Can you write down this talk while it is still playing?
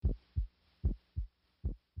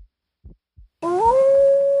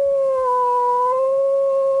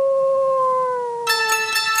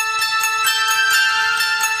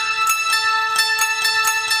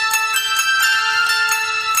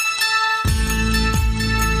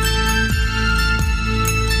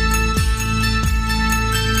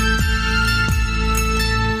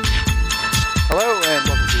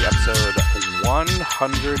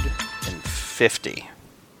150.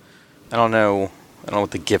 I don't know what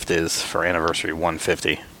the gift is for anniversary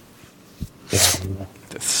 150. Yeah.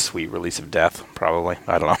 The sweet release of death, probably.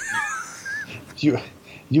 I don't know. You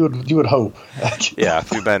would hope. Yeah,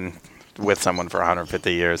 if you've been with someone for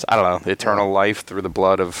 150 years, I don't know. Eternal life through the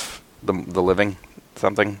blood of the living,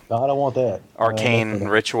 something. No, I don't want that. Arcane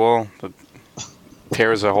ritual that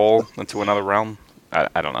tears a hole into another realm.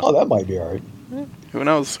 I don't know. Oh, that might be all right. Who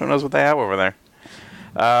knows? Who knows what they have over there?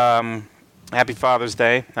 Happy Father's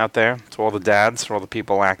Day out there to all the dads, for all the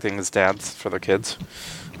people acting as dads for their kids.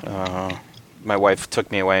 My wife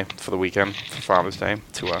took me away for the weekend for Father's Day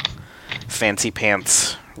to a fancy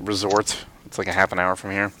pants resort. It's like a half an hour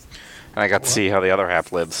from here. And I got to see how the other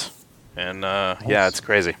half lives. And, yeah, it's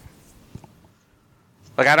crazy.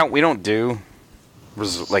 Like, we don't do,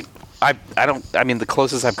 the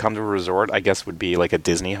closest I've come to a resort, I guess, would be like a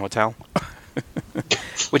Disney hotel.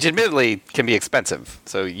 Which admittedly can be expensive.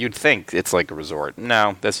 So you'd think it's like a resort.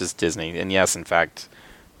 No, that's just Disney. And yes, in fact,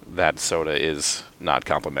 that soda is not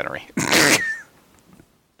complimentary.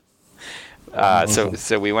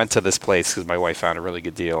 So we went to this place because my wife found a really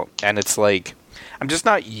good deal. And it's like, I'm just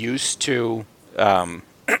not used to,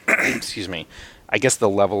 excuse me, I guess the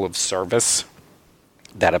level of service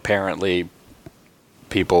that apparently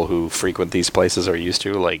people who frequent these places are used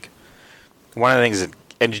to. Like, one of the things that,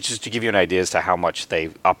 and just to give you an idea as to how much they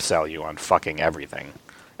upsell you on fucking everything.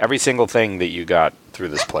 Every single thing that you got through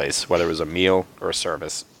this place, whether it was a meal or a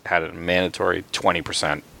service, had a mandatory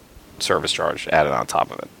 20% service charge added on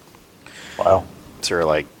top of it. Wow. So you're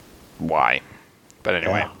like, why? But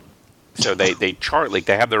anyway, so they charge, like,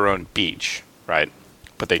 they have their own beach, right?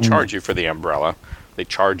 But they charge you for the umbrella. They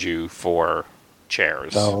charge you for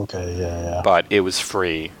chairs. Oh, okay, yeah. But it was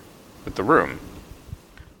free with the room.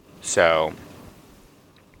 So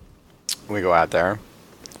we go out there,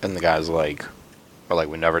 and the guy's like,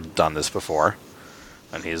 we've never done this before.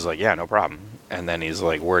 And he's like, yeah, no problem. And then he's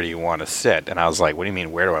like, where do you want to sit? And I was like, what do you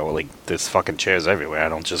mean, where do I, like, there's fucking chairs everywhere. I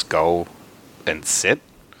don't just go and sit.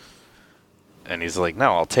 And he's like,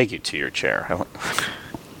 no, I'll take you to your chair. I'm like,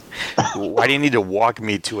 why do you need to walk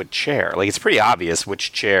me to a chair? Like, it's pretty obvious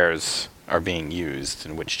which chairs are being used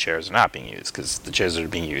and which chairs are not being used, because the chairs that are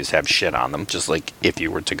being used have shit on them, just like if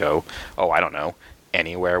you were to go, I don't know,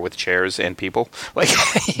 anywhere with chairs and people. Like,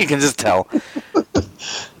 you can just tell.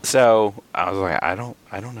 So I was like, I don't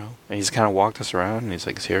know. And he's kind of walked us around, and he's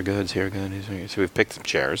like, it's here good, it's here good. So we've picked some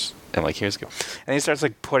chairs, and like, here's good. And he starts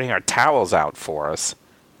like putting our towels out for us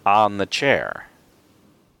on the chair.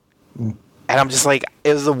 And I'm just like,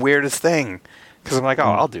 it was the weirdest thing, because I'm like,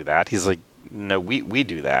 I'll do that. He's like, no, we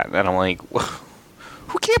do that. And I'm like,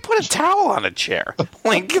 who can't put a towel on a chair?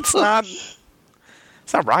 Like, it's not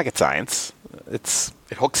rocket science. It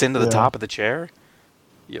hooks into the top of the chair.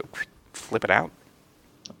 You flip it out.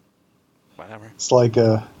 Whatever. It's like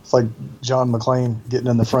John McClane getting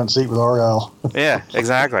in the front seat with Argyle. Yeah,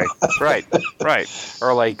 exactly. Right.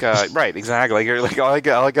 Or like, right, exactly. Like, all I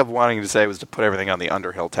kept wanting to say was to put everything on the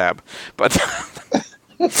Underhill tab. But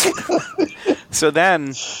so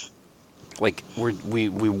then, like,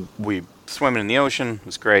 we swimming in the ocean. It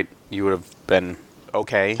was great. You would have been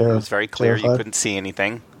okay. It was very clear. You couldn't see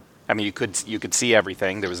anything. I mean, you could see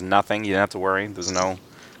everything. There was nothing. You didn't have to worry. There's no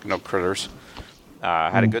critters.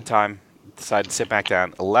 Had a good time. Decided to sit back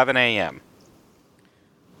down. 11 a.m.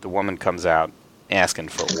 The woman comes out asking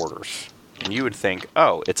for orders. And you would think,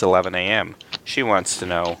 it's 11 a.m. She wants to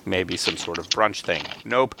know maybe some sort of brunch thing.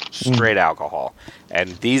 Nope, straight alcohol. And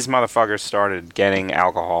these motherfuckers started getting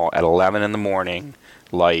alcohol at 11 in the morning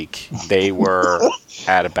like they were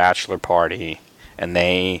at a bachelor party, and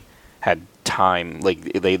they had time, like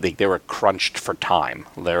they were crunched for time.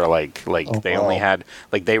 They were like only had,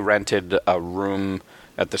 like, they rented a room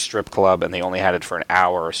at the strip club, and they only had it for an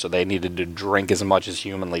hour, so they needed to drink as much as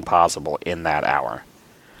humanly possible in that hour.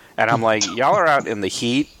 And I'm like, y'all are out in the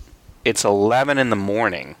heat. It's 11 in the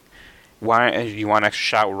morning. Why, you want an extra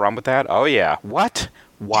shot of rum with that? Oh yeah. What?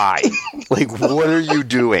 Why? Like, what are you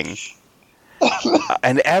doing?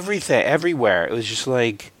 And everything, everywhere, it was just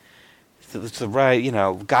like, the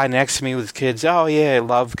right, guy next to me with his kids. Oh yeah,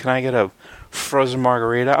 love, can I get a frozen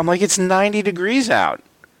margarita? I'm like, it's 90 degrees out.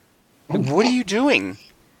 Like, what are you doing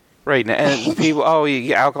right now? And people, you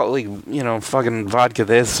get alcohol, like, fucking vodka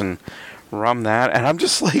this and rum that. And I'm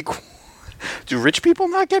just like, do rich people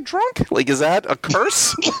not get drunk? Like, is that a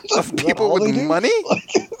curse of people with money?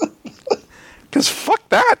 Because fuck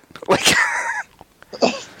that. Like,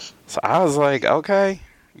 so I was like, okay,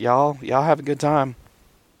 y'all have a good time.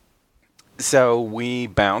 So we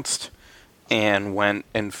bounced. and went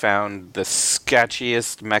and found the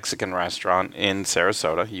sketchiest Mexican restaurant in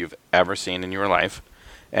Sarasota you've ever seen in your life,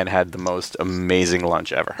 and had the most amazing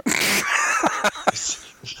lunch ever.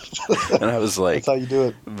 And I was like, that's how you do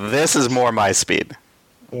it. This is more my speed.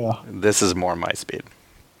 Yeah. This is more my speed.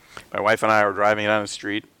 My wife and I are driving down the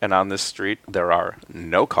street, and on this street there are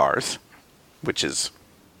no cars, which is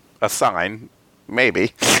a sign,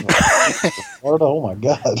 maybe. Florida, oh my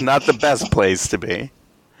God. Not the best place to be.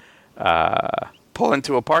 Pull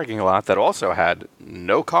into a parking lot that also had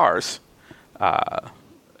no cars,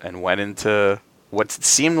 and went into what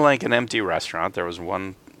seemed like an empty restaurant. There was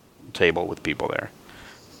one table with people there.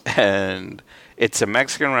 And it's a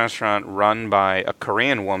Mexican restaurant run by a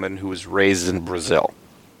Korean woman who was raised in Brazil.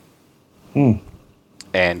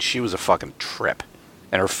 And she was a fucking trip.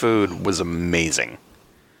 And her food was amazing.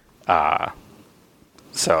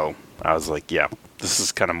 So I was like, yeah, this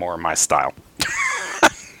is kind of more my style.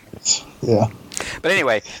 Yeah. But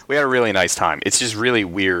anyway, we had a really nice time. It's just really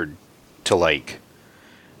weird to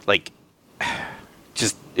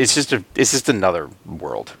it's just another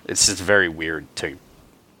world. It's just very weird to.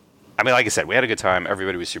 I mean, like I said, we had a good time.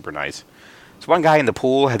 Everybody was super nice. This one guy in the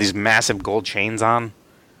pool had these massive gold chains on,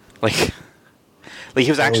 like he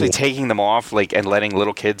was actually taking them off, and letting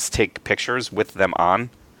little kids take pictures with them on.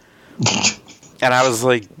 And I was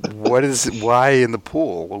like, why in the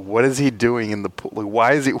pool? What is he doing in the pool?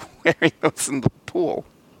 Why is he wearing those in the pool?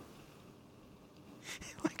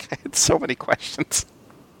 I had so many questions.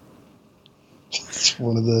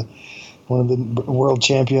 One of the world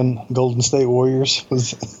champion Golden State Warriors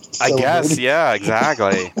was I guess, yeah,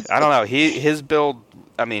 exactly. I don't know. His build,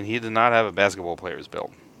 I mean, he did not have a basketball player's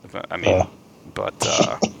build. But I don't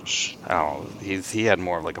know. He had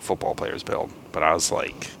more of like a football player's build. But I was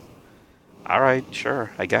like, all right,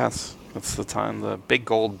 sure, I guess. That's the time. The big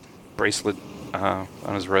gold bracelet on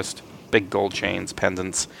his wrist, big gold chains,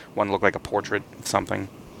 pendants. One looked like a portrait of something.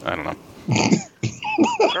 I don't know.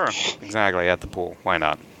 Sure, exactly, at the pool. Why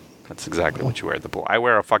not? That's exactly what you wear at the pool. I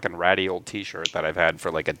wear a fucking ratty old t-shirt that I've had for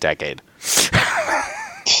like a decade.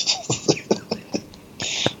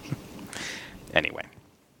 Anyway.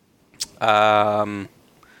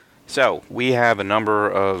 So, we have a number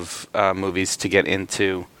of movies to get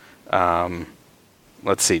into.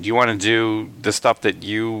 Let's see. Do you want to do the stuff that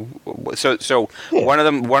you? So yeah. One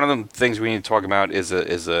of the things we need to talk about is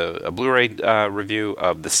a Blu-ray review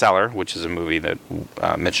of The Cellar, which is a movie that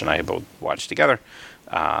Mitch and I have both watched together.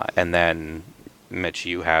 And then, Mitch,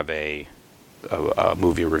 you have a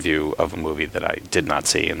movie review of a movie that I did not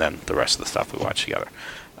see, and then the rest of the stuff we watched together.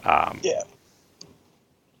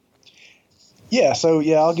 Yeah. So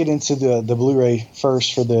I'll get into the Blu-ray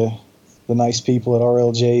first for the nice people at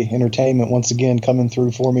RLJ Entertainment once again coming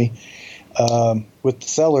through for me with The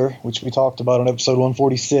Cellar, which we talked about on episode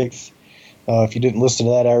 146. If you didn't listen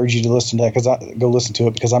to that, I urge you to listen to that go listen to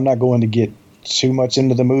it because I'm not going to get too much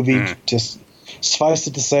into the movie. Just suffice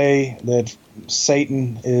it to say that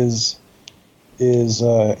Satan is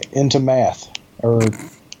into math or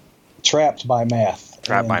trapped by math.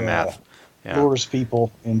 Lures people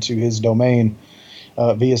into his domain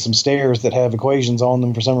via some stairs that have equations on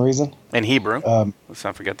them for some reason. In Hebrew. Let's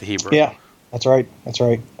not forget the Hebrew. Yeah, that's right.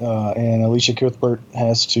 And Alicia Cuthbert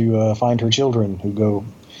has to find her children who go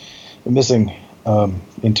missing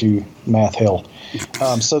into math hell.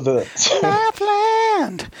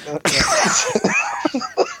 Mathland!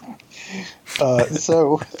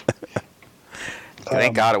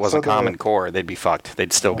 Thank God it wasn't Common Core. They'd be fucked.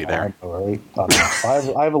 They'd still be there. Right?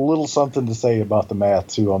 I have a little something to say about the math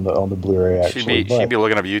too on the Blu-ray. Actually, she'd be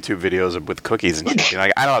looking up YouTube videos with cookies and shit.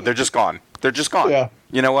 Like, I don't know. They're just gone. Yeah.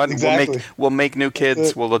 You know what? Exactly. We'll make new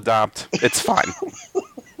kids. We'll adopt. It's fine.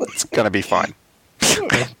 It's gonna be fine.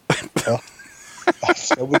 That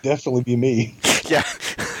would definitely be me. Yeah.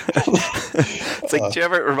 It's like,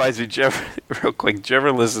 it reminds me, real quick, did you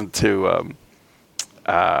ever listen to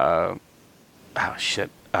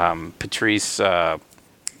Patrice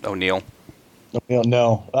O'Neill?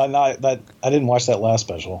 No, I didn't watch that last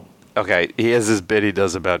special. Okay, he has this bit he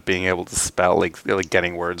does about being able to spell, like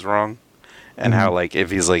getting words wrong, and how if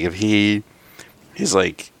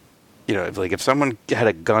someone had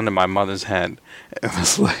a gun to my mother's head, it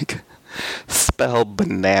was like spell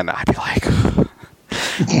banana, I'd be like,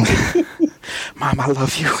 Mom, I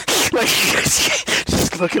love you. Like,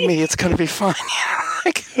 just look at me, it's gonna be fine.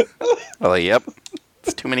 Yep.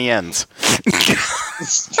 It's too many N's.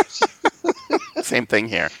 Same thing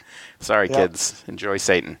here. Sorry, kids. Enjoy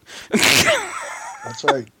Satan. That's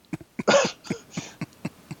right.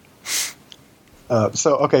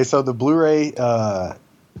 So the Blu-ray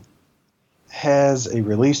has a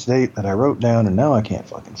release date that I wrote down, and now I can't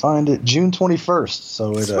fucking find it. June 21st.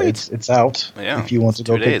 So it's out if you want to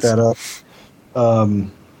go pick that up.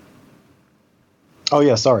 Oh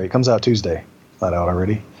yeah, sorry, it comes out Tuesday. Not out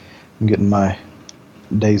already. I'm getting my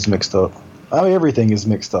days mixed up. I mean, everything is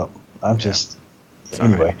mixed up. I'm just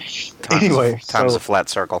anyway. Time's a flat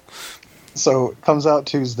circle. So it comes out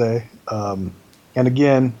Tuesday, and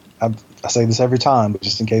again, I say this every time, but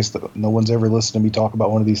just in case no one's ever listened to me talk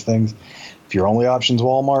about one of these things, if your only option's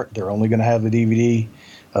Walmart, they're only going to have the DVD.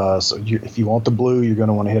 So if you want the blue, you're going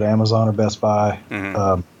to want to hit Amazon or Best Buy.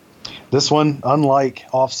 Mm-hmm. This one, unlike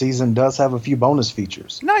Off Season, does have a few bonus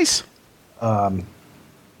features. Nice. None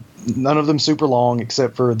of them super long,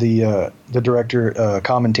 except for the director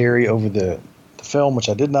commentary over the film, which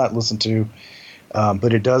I did not listen to.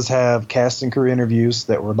 But it does have cast and crew interviews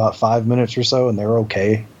that were about 5 minutes or so, and they're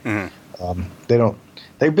okay. Mm-hmm.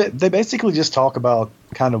 They basically just talk about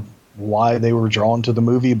kind of why they were drawn to the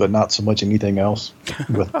movie, but not so much anything else.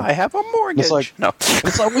 I have a mortgage.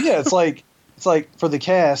 It's like for the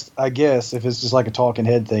cast, I guess if it's just like a talking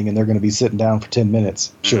head thing and they're going to be sitting down for 10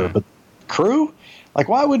 minutes, sure. Mm-hmm. But crew, like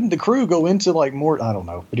why wouldn't the crew go into like more? I don't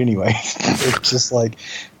know. But anyway, it's just like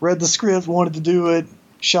read the script, wanted to do it,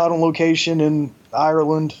 shot on location in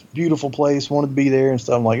Ireland, beautiful place, wanted to be there and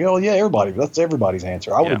stuff. I'm like, oh yeah, that's everybody's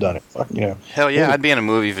answer. I would have done it. Hell yeah, I'd be in a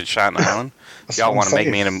movie if it's shot in Ireland. Y'all want to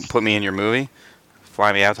put me in your movie?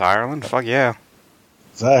 Fly me out to Ireland? Fuck yeah.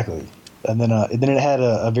 Exactly. And then it had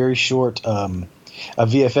a very short a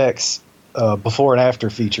VFX before and after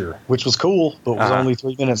feature, which was cool, but was only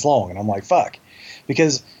 3 minutes long. And I'm like, fuck,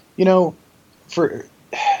 because for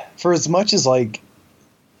as much as like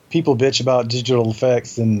people bitch about digital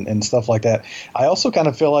effects and stuff like that, I also kind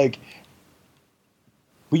of feel like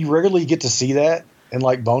we rarely get to see that in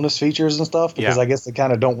like bonus features and stuff, because I guess they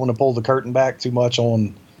kind of don't want to pull the curtain back too much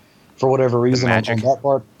on, for whatever reason, on that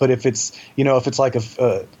part. But if it's like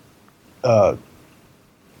a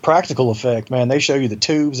practical effect, man, they show you the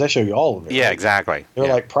tubes, they show you all of it. Yeah, exactly. They're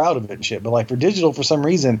like proud of it and shit. But like for digital, for some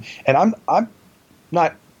reason, and I'm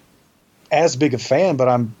not as big a fan, but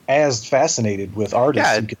I'm as fascinated with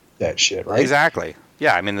artists who can do that shit, right? Exactly.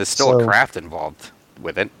 Yeah, I mean, there's still a craft involved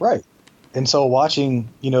with it. Right. And so watching,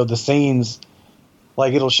 the scenes,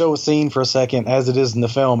 like it'll show a scene for a second as it is in the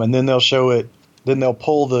film, and then they'll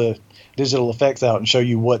pull the digital effects out and show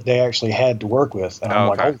you what they actually had to work with. And I'm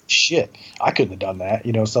like, oh shit, I couldn't have done that,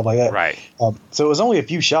 stuff like that. Right. So it was only a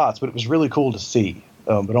few shots, but it was really cool to see.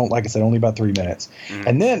 But like I said, only about 3 minutes. Mm-hmm.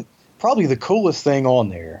 And then probably the coolest thing on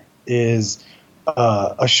there is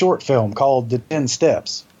a short film called The 10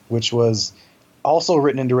 Steps, which was also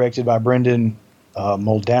written and directed by Brendan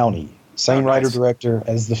Muldowney, same writer-director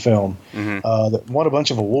as the film. Mm-hmm. That won a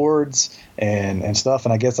bunch of awards and stuff,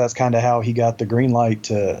 and I guess that's kind of how he got the green light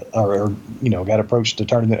to, or got approached to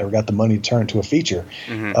turn it, or got the money to turn it to a feature.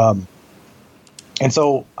 Mm-hmm. And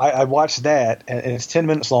so I watched that, and it's 10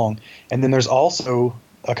 minutes long, and then there's also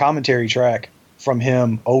a commentary track from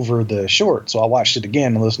him over the short. So I watched it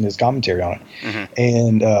again and listened to his commentary on it. Mm-hmm.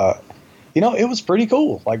 And, it was pretty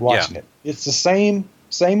cool, like watching it. It's the same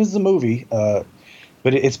as the movie,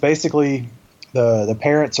 but it's basically the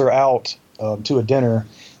parents are out to a dinner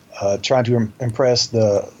trying to impress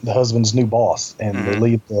the husband's new boss. And they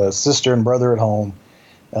leave the sister and brother at home.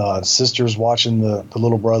 The sister's watching the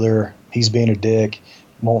little brother. He's being a dick,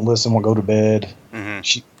 won't listen, won't go to bed.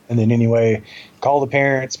 Mm-hmm. And then anyway, call the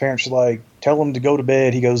parents. Parents are like, tell him to go to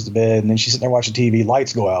bed. He goes to bed. And then she's sitting there watching TV.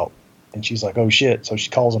 Lights go out. And she's like, oh, shit. So she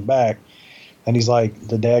calls him back. And he's like,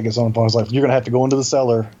 the dad gets on the phone. He's like, you're going to have to go into the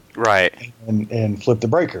cellar. Right. And flip the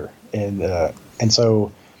breaker. And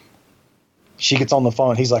so she gets on the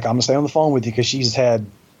phone. He's like, I'm going to stay on the phone with you because she's had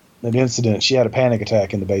an incident. She had a panic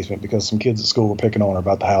attack in the basement because some kids at school were picking on her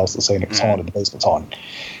about the house and saying it was haunted. The basement's haunted.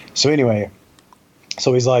 So anyway,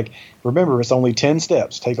 so he's like, remember, it's only 10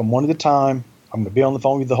 steps. Take them one at a time. I'm going to be on the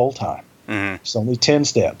phone with you the whole time. Mm-hmm. It's only 10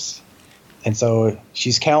 steps. And so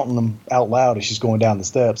she's counting them out loud as she's going down the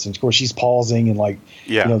steps. And, of course, she's pausing and,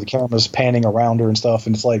 the camera's panning around her and stuff.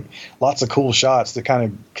 And it's, lots of cool shots that kind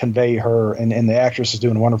of convey her. And the actress is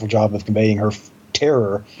doing a wonderful job of conveying her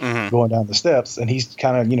terror going down the steps. And he's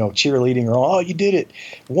kind of, cheerleading her on, oh, you did it.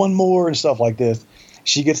 One more and stuff like this.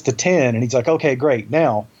 She gets to 10, and he's like, okay, great.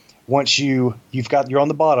 Now, once you're on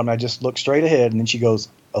the bottom, I just look straight ahead. And then she goes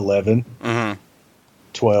 11,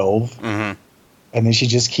 12, and then she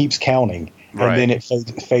just keeps counting, and then it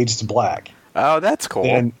fades to black. Oh, that's cool.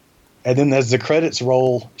 And then as the credits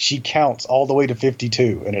roll, she counts all the way to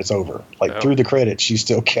 52, and it's over. Through the credits, she's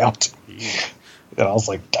still counting. Yeah. And I was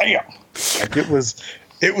like, damn! It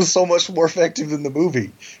was so much more effective than the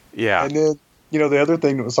movie. Yeah. And then the other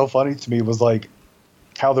thing that was so funny to me was like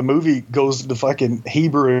how the movie goes into fucking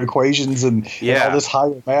Hebrew equations and all this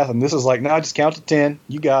higher math, and this is like, no, just count to 10.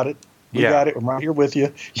 You got it. We got it. I'm right here with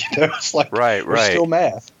you. It's like It's still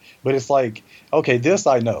math, but it's like, okay, this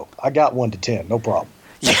I know. I got 1 to 10, no problem.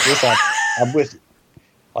 Like this, I'm with you.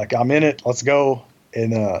 Like I'm in it. Let's go.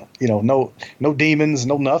 And no demons,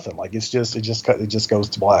 no nothing. Like it just goes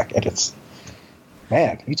to black, and it's.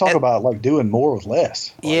 Man, you talk about like doing more with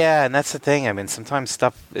less. Like, yeah, and that's the thing. I mean, sometimes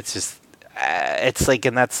stuff. It's just, it's like,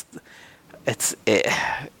 and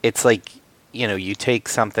it's like, you take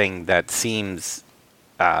something that seems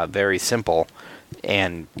very simple,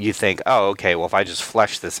 and you think, oh, okay, well, if I just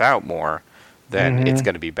flesh this out more, then it's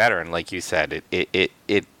going to be better. And like you said,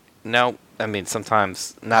 no. I mean,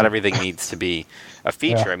 sometimes not everything needs to be a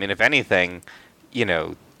feature. Yeah. I mean, if anything,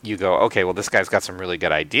 you go, okay, well, this guy's got some really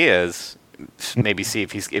good ideas. Maybe see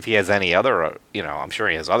if he has any other, I'm sure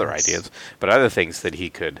he has other ideas, but other things that he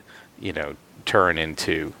could, turn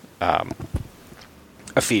into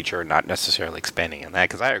a feature, not necessarily expanding on that.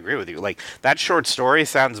 Because I agree with you. Like that short story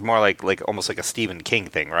sounds more like almost like a Stephen King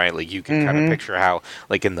thing, right? Like you can kind of picture how,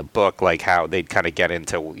 like in the book, like how they'd kind of get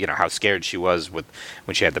into, how scared she was when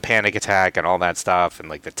she had the panic attack and all that stuff, and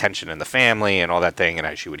like the tension in the family and all that thing, and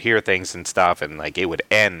how she would hear things and stuff, and like it would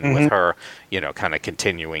end with her, kind of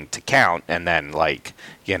continuing to count, and then like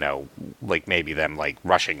maybe them like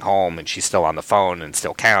rushing home, and she's still on the phone and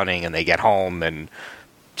still counting, and they get home and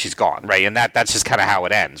she's gone, right? And that's just kind of how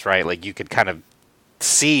it ends, right? Like you could kind of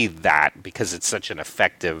see that because it's such an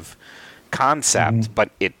effective concept, but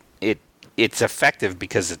it's effective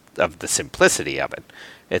because of the simplicity of it.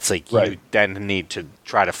 It's like you then need to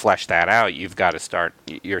try to flesh that out.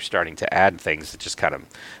 You're starting to add things that just kind of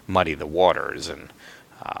muddy the waters, and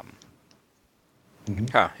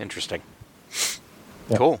interesting.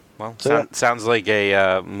 Yeah. Cool. Well, sounds like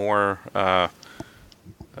a more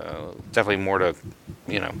definitely more to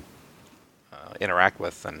interact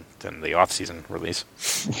with than the off-season release.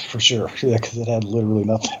 For sure, yeah, because it had literally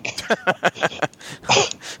nothing.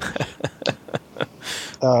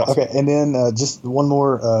 Okay, and then just one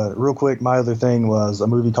more real quick. My other thing was a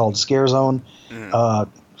movie called Scare Zone.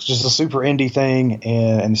 It's just a super indie thing,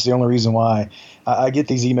 and it's the only reason why I get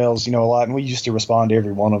these emails, a lot, and we used to respond to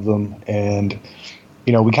every one of them, and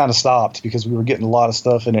we kind of stopped because we were getting a lot of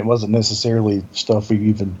stuff, and it wasn't necessarily stuff we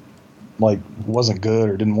even wasn't good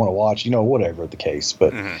or didn't want to watch, whatever the case.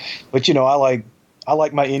 But but I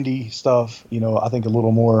like my indie stuff, I think a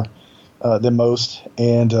little more than most,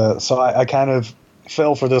 and so I kind of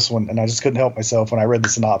fell for this one, and I just couldn't help myself when I read the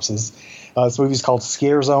synopsis. This movie's called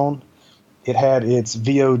Scare Zone. It had its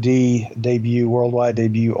VOD worldwide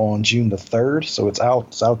debut on June the 3rd, so it's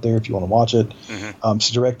out there if you want to watch it.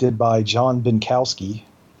 It's directed by John Binkowski,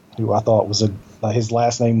 who I thought was his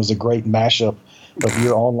last name was a great mashup of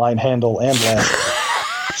your online handle and last name.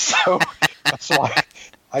 So that's why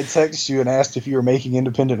I texted you and asked if you were making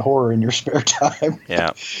independent horror in your spare time.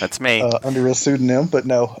 Yeah, that's me. Under a pseudonym, but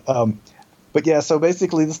no. But yeah, so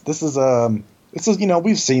basically this is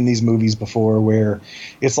we've seen these movies before where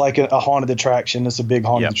it's like a haunted attraction. It's a big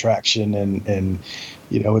haunted attraction, and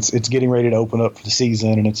it's getting ready to open up for the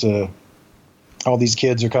season, and it's all these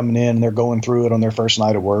kids are coming in and they're going through it on their first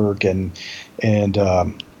night of work, and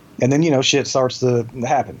then shit starts to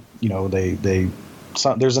happen.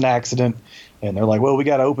 There's an accident, and they're like, well, we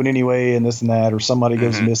got to open anyway, and this and that, or somebody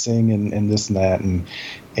goes missing, and this and that, and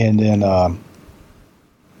then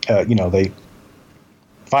they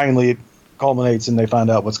finally it culminates and they find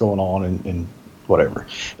out what's going on and whatever.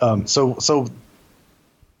 So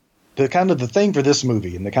the kind of the thing for this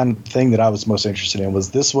movie, and the kind of thing that I was most interested in, was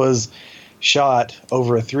this was shot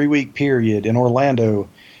over a 3-week period in Orlando.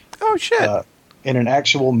 Oh shit. In an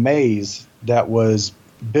actual maze that was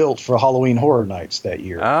built for Halloween Horror Nights that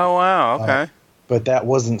year. Oh wow, okay. But that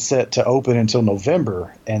wasn't set to open until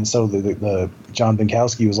November, and so the John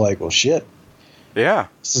Binkowski was like, well, shit. Yeah.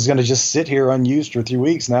 This is going to just sit here unused for 3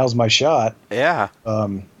 weeks. Now's my shot. Yeah.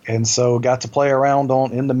 And so got to play around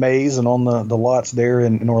in the maze and on the lots there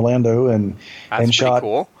in Orlando, and shot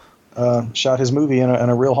cool. Shot his movie in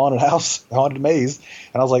a real haunted maze,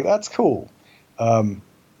 and I was like, that's cool. And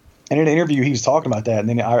in an interview, he was talking about that, and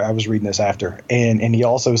then I was reading this after, and he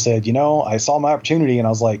also said, I saw my opportunity, and I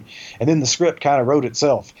was like, and then the script kind of wrote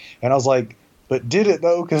itself, and I was like, but did it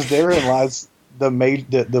though? Because therein lies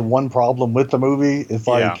the one problem with the movie. It's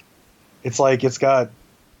like it's got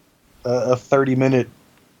a 30-minute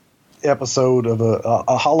episode of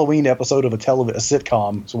a Halloween episode of a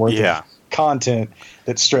sitcom's worth of content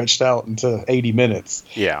that's stretched out into 80 minutes.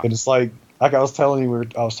 Yeah, and it's like I was telling you,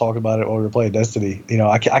 I was talking about it while we were playing Destiny.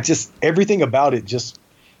 I just everything about it just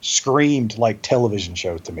screamed like television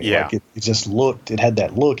show to me. Yeah. Like it just looked, it had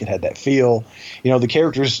that look, it had that feel. You know, the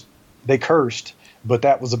characters, they cursed, but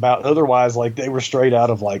that was about, otherwise, like they were straight out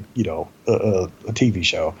of like, you know, a TV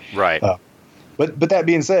show. Right. But that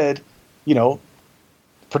being said, you know,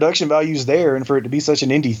 production value's there, and for it to be such an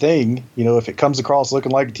indie thing, you know, if it comes across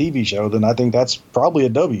looking like a TV show, then I think that's probably a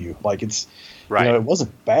W. Like it's, right. You know, it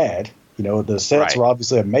wasn't bad. You know, the sets were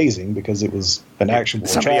obviously amazing because it was an actual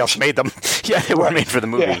somebody else made them. Yeah, they were made for the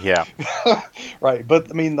movie. Yeah. Right.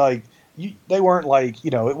 But I mean, like, they weren't like,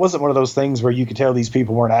 you know, it wasn't one of those things where you could tell these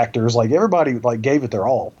people weren't actors. Like everybody like gave it their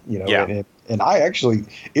all, you know. Yeah. And I actually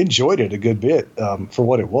enjoyed it a good bit for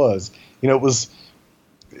what it was. You know, it was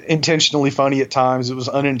intentionally funny at times. It was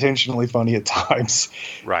unintentionally funny at times.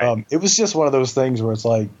 Right. It was just one of those things where it's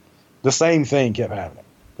like the same thing kept happening.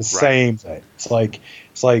 The same thing. It's like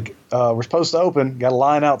we're supposed to open, got a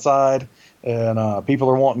line outside, and people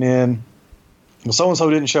are wanting in. Well, so-and-so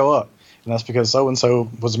didn't show up. And that's because so-and-so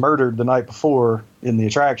was murdered the night before in the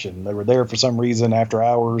attraction. They were there for some reason after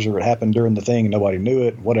hours, or it happened during the thing and nobody knew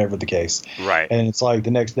it, whatever the case. Right. And it's like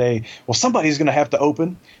the next day, well, somebody's going to have to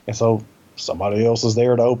open. And so somebody else is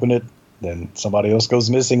there to open it. Then somebody else goes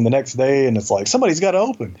missing the next day. And it's like, somebody's got to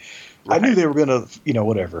open. Right. I knew they were going to, you know,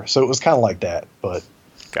 whatever. So it was kind of like that. But,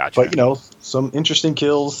 gotcha. But, you know, some interesting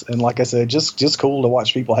kills. And like I said, just cool to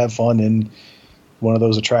watch people have fun in one of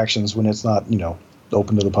those attractions when it's not, you know,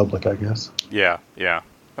 open to the public, I guess. Yeah, yeah.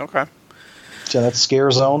 Okay. So that's Scare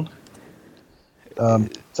Zone.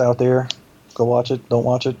 It's out there. Go watch it. Don't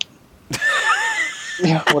watch it.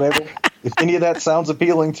 Yeah, whatever. If any of that sounds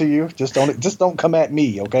appealing to you, just don't come at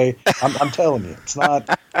me, okay? I'm telling you, it's not.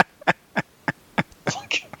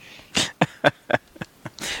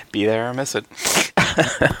 Be there or miss it.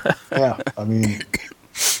 Yeah, I mean.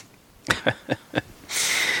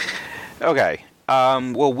 Okay.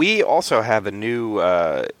 Well, we also have a new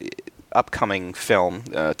upcoming film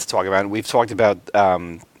to talk about. We've talked about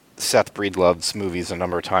Seth Breedlove's movies a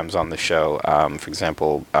number of times on the show. For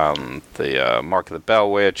example, the Mark of the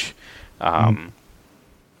Bell Witch,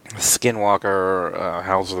 Skinwalker,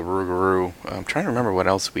 Howls of the Rougarou. I'm trying to remember what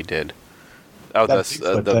else we did. Oh,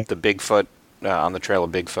 the Bigfoot, On the Trail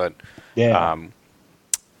of Bigfoot. Yeah.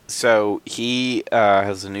 So he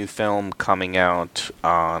has a new film coming out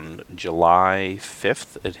on July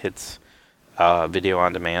 5th. It hits video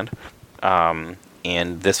on demand.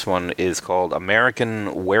 And this one is called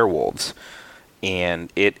American Werewolves.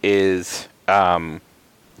 And it is kind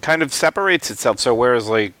of separates itself. So whereas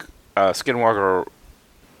like Skinwalker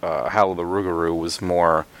Howl of the Rougarou was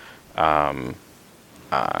more kind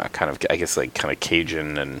of, I guess, like kind of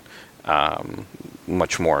Cajun and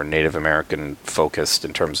much more Native American focused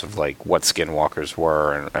in terms of like what skinwalkers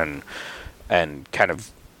were and kind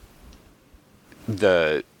of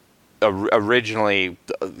the originally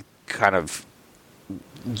kind of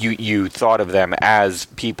you thought of them as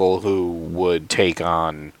people who would take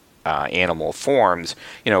on animal forms.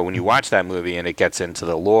 You know, when you watch that movie and it gets into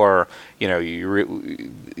the lore, you know,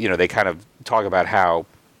 they kind of talk about how,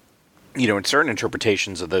 you know, in certain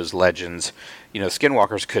interpretations of those legends, you know,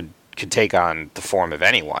 skinwalkers could take on the form of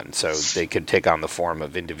anyone. So they could take on the form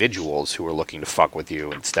of individuals who were looking to fuck with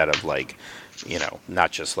you instead of like, you know, not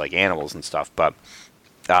just like animals and stuff. But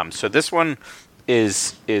so this one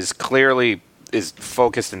is clearly is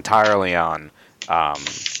focused entirely on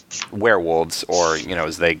werewolves, or, you know,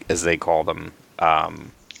 as they call them,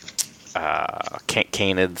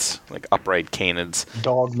 canids, like upright canids,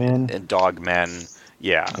 dogmen.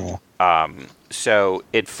 Yeah. So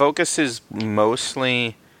it focuses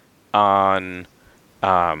mostly on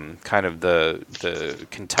kind of the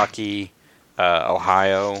Kentucky,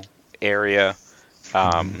 Ohio area,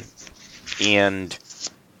 and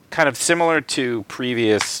kind of similar to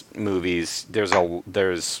previous movies. There's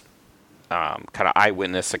kind of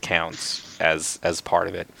eyewitness accounts as part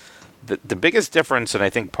of it. The biggest difference, and I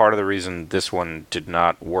think part of the reason this one did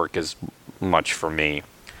not work as much for me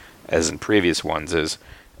as in previous ones, is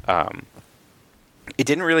it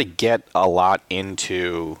didn't really get a lot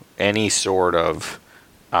into any sort of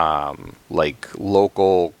like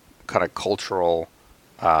local kind of cultural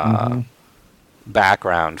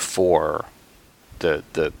background for the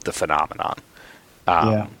phenomenon.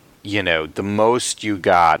 You know, the most you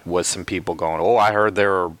got was some people going, "Oh, I heard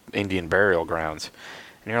there are Indian burial grounds,"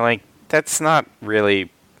 and you're like, "That's not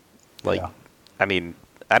really like." Yeah. I mean,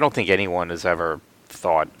 I don't think anyone has ever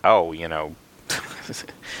thought, "Oh, you know."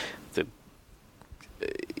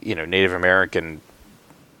 Native American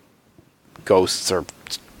ghosts are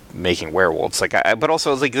making werewolves. Like, but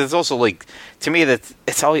also, it's like, there's also like, to me, that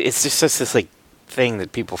it's just this like thing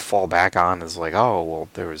that people fall back on is like, oh, well,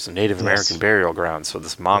 there was a Native American burial ground, so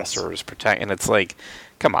this monster was protecting. And it's like,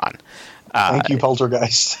 come on. Thank you,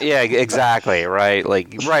 Poltergeist. Yeah, exactly. Right.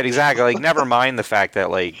 Exactly. Like, never mind the fact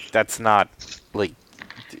that, like, that's not, like,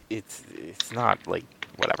 it's not, like,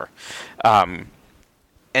 whatever.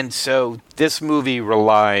 And so this movie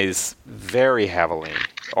relies very heavily,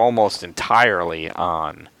 almost entirely,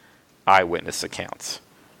 on eyewitness accounts.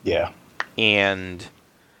 Yeah. And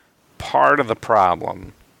part of the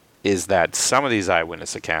problem is that some of these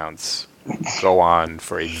eyewitness accounts go on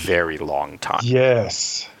for a very long time.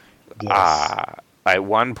 Yes. At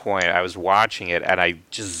one point, I was watching it, and I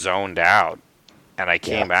just zoned out. And I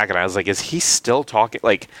came back, and I was like, is he still talking?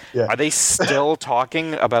 Like, are they still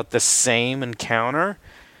talking about the same encounter?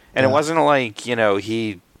 And it wasn't like,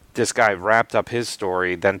 this guy wrapped up his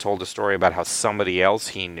story, then told a story about how somebody else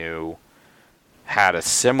he knew had a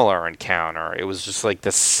similar encounter. It was just like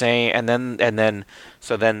the same, and then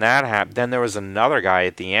that happened. Then there was another guy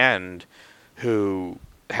at the end who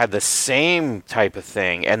had the same type of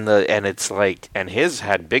thing, and it's like, and his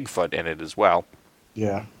had Bigfoot in it as well.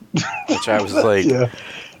 Yeah. Which I was like,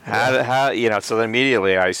 how so then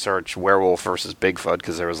immediately I searched werewolf versus Bigfoot,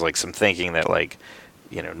 because there was like some thinking that, like,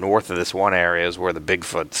 north of this one area is where the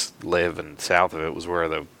Bigfoots live, and south of it was where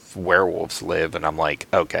the werewolves live. And I'm like,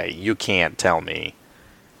 okay, you can't tell me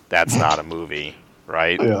that's not a movie,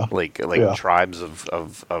 right? Yeah. Like tribes of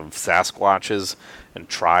Sasquatches and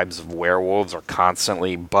tribes of werewolves are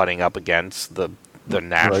constantly butting up against the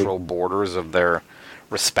natural borders of their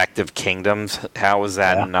respective kingdoms. How is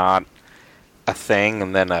that not a thing?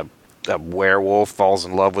 And then a werewolf falls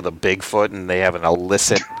in love with a Bigfoot, and they have an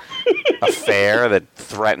illicit affair that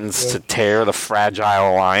threatens to tear the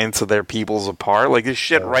fragile alliance of their peoples apart. Like, this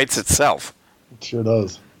shit writes itself. It sure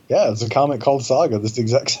does. Yeah, it's a comic called Saga. That's the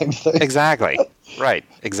exact same thing. Exactly. Right.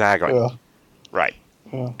 Exactly. Yeah. Right.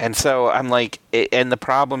 Yeah. And so I'm like, and the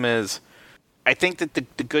problem is, I think that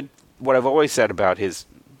the good, what I've always said about his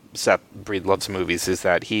Seth Breedlove's movies is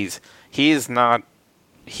that he's not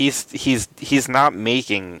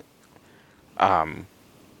making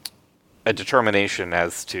a determination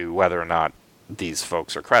as to whether or not these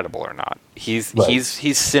folks are credible or not. He's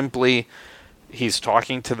simply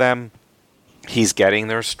talking to them. He's getting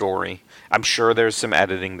their story. I'm sure there's some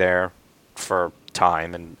editing there for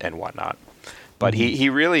time and whatnot. But he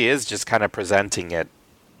really is just kind of presenting it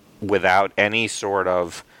without any sort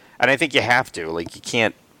of... And I think you have to. Like, you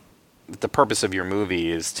can't... The purpose of your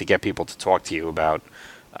movie is to get people to talk to you about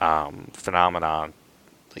phenomena,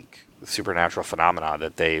 like supernatural phenomena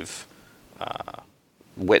that they've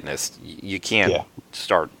witnessed. You can't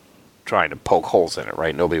start trying to poke holes in it,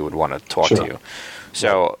 right? Nobody would want to talk to you.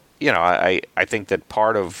 So, I think that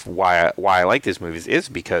part of why I like these movies is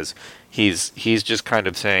because he's just kind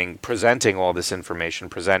of presenting all this information,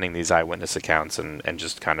 presenting these eyewitness accounts, and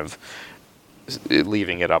just kind of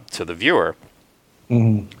leaving it up to the viewer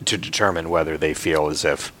to determine whether they feel as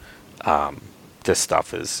if this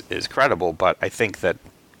stuff is credible. But I think that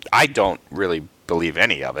I don't really believe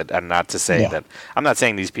any of it, and not to say that I'm not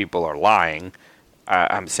saying these people are lying.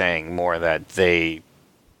 I'm saying more that they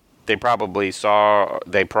probably saw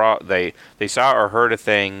they saw or heard a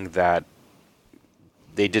thing that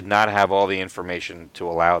they did not have all the information to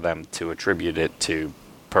allow them to attribute it to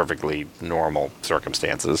perfectly normal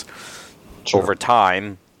circumstances. Sure. Over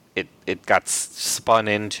time, it got spun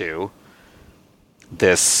into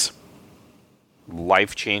this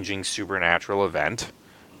life-changing supernatural event,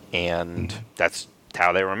 and that's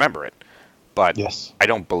how they remember it. But I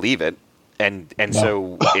don't believe it, and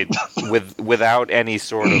so it without any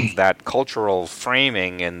sort of that cultural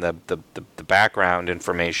framing and the background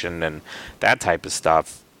information and that type of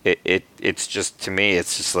stuff, it's just, to me,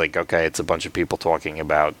 it's just like, okay, it's a bunch of people talking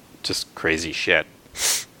about just crazy shit.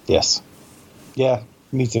 Yes. Yeah,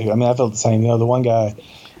 me too. I mean, I felt the same. The one guy,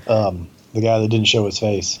 the guy that didn't show his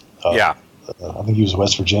face. I think he was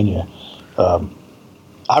West Virginia.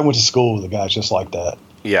 I went to school with a guy just like that.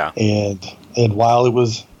 Yeah. And while it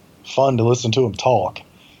was fun to listen to him talk,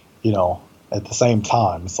 at the same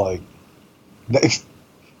time, it's like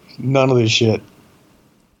none of this shit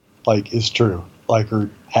is true, or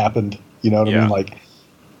happened. You know what I mean? Like,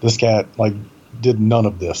 this cat did none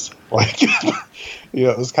of this.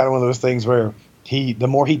 It was kind of one of those things where the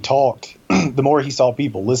more he talked, the more he saw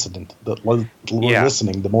people listening.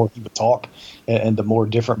 Listening, the more he would talk, and the more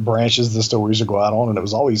different branches the stories would go out on, and it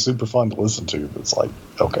was always super fun to listen to. It's like,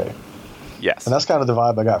 okay, yes, and that's kind of the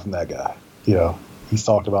vibe I got from that guy. He's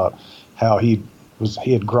talked about how he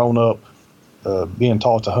had grown up being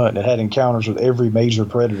taught to hunt and had encounters with every major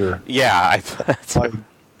predator. Yeah,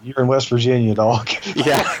 You're in West Virginia, dog.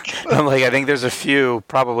 Yeah. I'm like, I think there's a few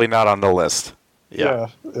probably not on the list. Yeah.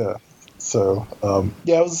 So,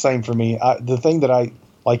 it was the same for me. The thing that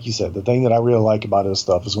like you said, the thing that I really like about this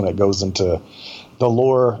stuff is when it goes into the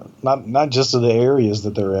lore, not just of the areas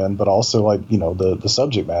that they're in, but also like, the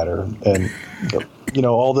subject matter and,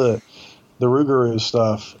 all the Rougarou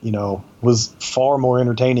stuff, was far more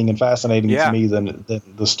entertaining and fascinating to me than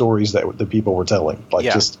the stories that the people were telling. Like,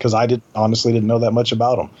 just because I honestly didn't know that much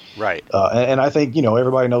about them. Right. And I think,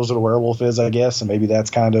 everybody knows what a werewolf is, I guess, and maybe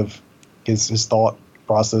that's kind of his thought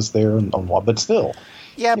process there, but still.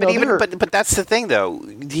 Yeah, but that's the thing though.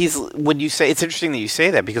 When you say, it's interesting that you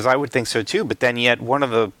say that, because I would think so too. But then yet one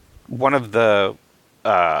of the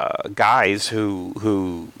guys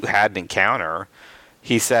who had an encounter,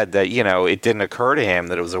 he said that it didn't occur to him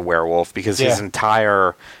that it was a werewolf because his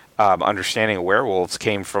entire understanding of werewolves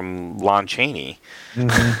came from Lon Chaney,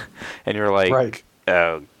 and you're like, right.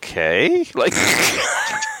 Okay, like.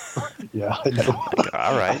 Yeah, I know.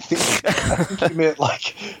 All right. I think he meant like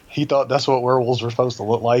he thought that's what werewolves were supposed to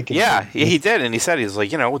look like. Yeah, he did, and he said he's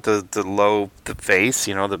like, with the face,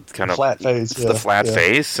 the kind of flat face, the flat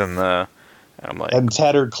face, and I'm like, and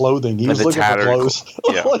tattered clothing. He was looking for clothes.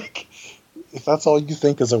 Yeah. Like, if that's all you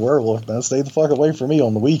think is a werewolf, man, stay the fuck away from me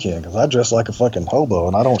on the weekend, because I dress like a fucking hobo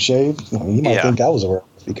and I don't shave. You might think I was a werewolf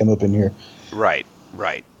if you come up in here. Right.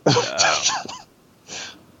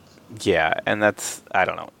 Yeah, and that's, I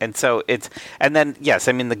don't know. And so and then, yes,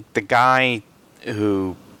 I mean, the guy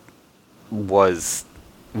who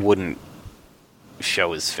wouldn't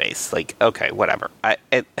show his face, like, okay, whatever.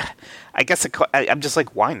 I guess I'm just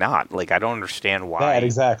like, why not? Like, I don't understand why. That,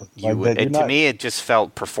 exactly. To me, it just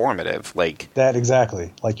felt performative. Like, that,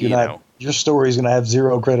 exactly. Like, your story is going to have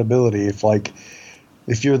zero credibility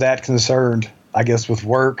if you're that concerned, I guess, with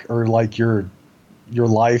work or, like, your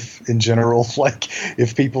life in general. Like,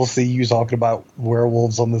 if people see you talking about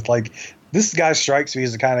werewolves on this guy strikes me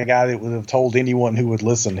as the kind of guy that would have told anyone who would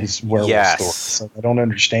listen his werewolf story. So I don't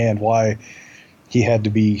understand why he had to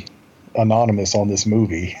be anonymous on this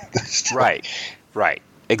movie. Right.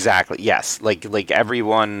 Exactly. Yes. Like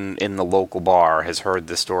everyone in the local bar has heard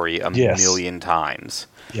the story a million times.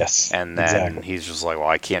 Yes. And then he's just like, well,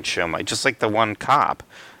 I can't show just like the one cop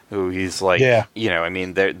who he's like, I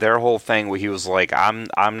mean, their whole thing where he was like, I'm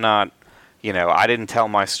not, I didn't tell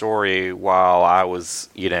my story while I was,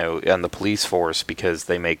 on the police force because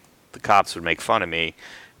the cops would make fun of me.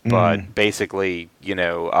 But basically,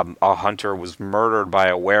 a hunter was murdered by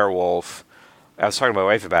a werewolf. I was talking to my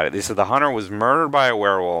wife about it. They said the hunter was murdered by a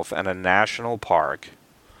werewolf in a national park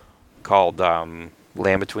called Land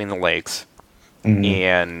Between the Lakes.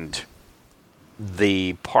 And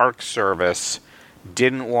the Park Service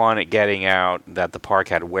didn't want it getting out that the park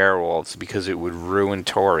had werewolves because it would ruin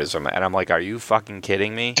tourism. And I'm like, are you fucking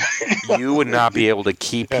kidding me? You would not be able to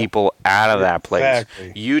keep people out of that place.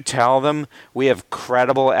 Exactly. You tell them we have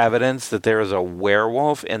credible evidence that there is a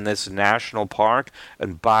werewolf in this national park,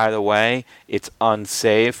 and by the way, it's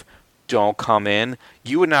unsafe. Don't come in.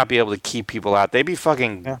 You would not be able to keep people out. They'd be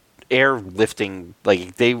fucking airlifting,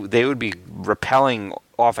 like they would be rappelling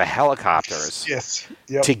off of helicopters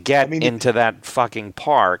to get into that fucking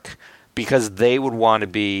park because they would want to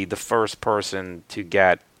be the first person to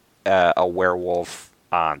get a werewolf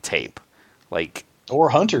on tape. Like, or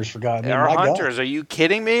hunters, for God. Or hunters. God. Are you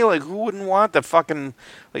kidding me? Like, who wouldn't want the fucking,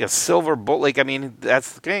 like, a silver bullet? Like, I mean,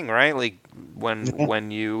 that's the thing, right? Like,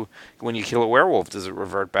 when you kill a werewolf, does it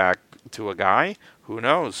revert back to a guy? Who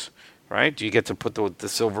knows? Right? Do you get to put the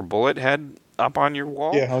silver bullet head up on your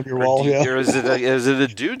wall? Yeah, on your wall, Or is it a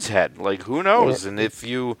dude's head? Like, who knows? And if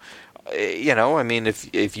you, I mean,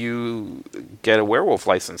 if you get a werewolf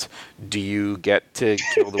license, do you get to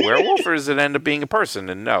kill the werewolf, or does it end up being a person?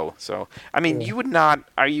 And no. So, I mean, you would not.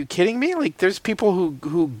 Are you kidding me? Like, there's people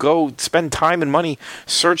who go spend time and money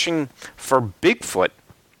searching for Bigfoot,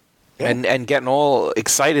 and getting all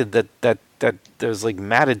excited that there's like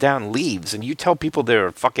matted down leaves, and you tell people there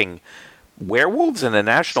are fucking werewolves in a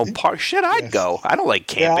national park. Shit, I'd go. I don't like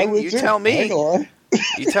camping. You tell me.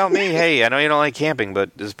 You tell me, hey, I know you don't like camping, but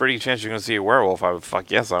there's a pretty good chance you're going to see a werewolf. I would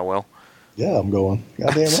yes, I will. Yeah, I'm going.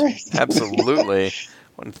 Goddamn right. Absolutely.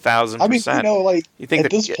 1,000%. I mean, like, you think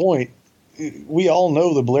at this point, we all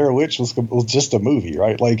know the Blair Witch was just a movie,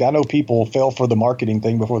 right? Like, I know people fell for the marketing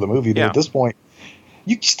thing before the movie, but at this point,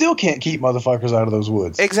 you still can't keep motherfuckers out of those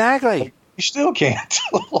woods. Exactly. Like, you still can't.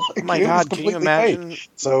 Like, my God, can you imagine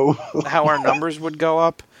how our numbers would go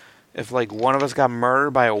up if, like, one of us got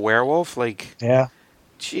murdered by a werewolf? Like,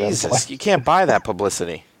 Jesus, you can't buy that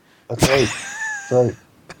publicity. That's right. That's right.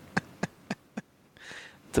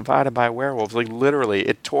 Divided by werewolves. Like, literally,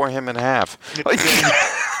 it tore him in half. Like,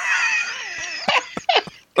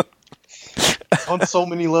 on so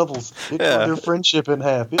many levels. It tore their friendship in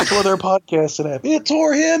half. It tore their podcast in half. It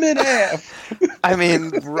tore him in half. I mean,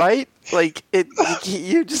 right? Like,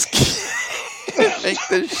 you just can't make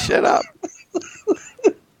this shit up.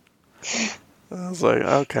 I was like,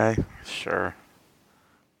 okay, sure.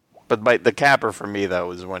 But the capper for me, though,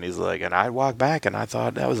 was when he's like, and I walked back and I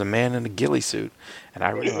thought that was a man in a ghillie suit. And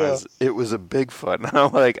I realized it was a Bigfoot. And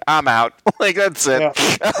I'm like, I'm out. Like, that's it.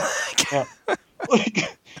 Yeah.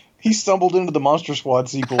 Like, he stumbled into the Monster Squad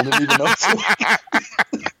sequel and didn't even know.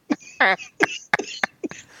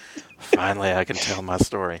 Finally, I can tell my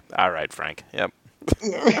story. All right, Frank. Yep.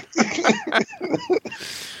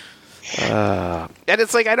 And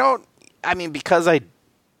it's like, because I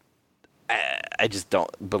just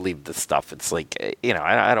don't believe this stuff. It's like,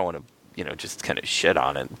 I don't want to, just kind of shit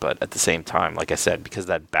on it. But at the same time, like I said, because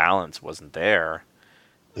that balance wasn't there.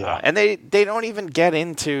 Yeah. And they don't even get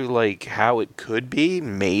into, like, how it could be,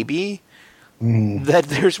 maybe, that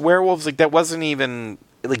there's werewolves. Like, that wasn't even,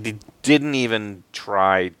 like, they didn't even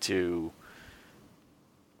try to,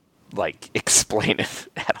 like, explain it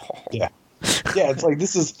at all. Yeah. Yeah, it's like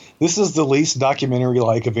this is the least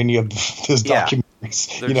documentary-like of any of those documentaries.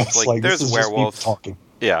 It's like there's werewolves talking.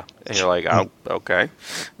 Yeah, and you're like, oh, okay,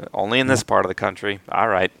 only in this part of the country. All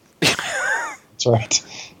right. That's right.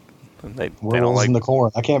 And they werewolves don't like in the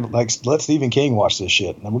corn. I can't let Stephen King watch this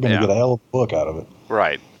shit, and we're going to get a hell of a book out of it.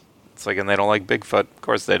 Right. It's like, and they don't like Bigfoot. Of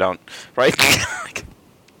course they don't. Right.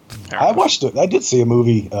 I watched it. I did see a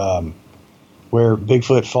movie where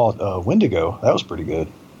Bigfoot fought Wendigo. That was pretty good.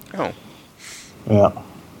 Oh. Yeah.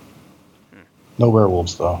 No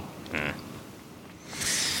werewolves, though.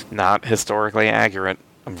 Not historically accurate,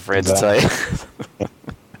 I'm afraid to say.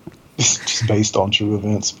 Just based on true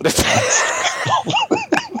events.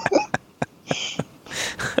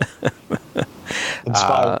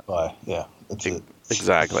 Inspired by, that's it.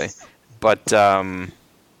 Exactly. But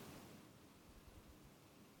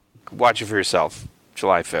watch it for yourself.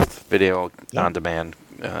 July 5th. Video on demand,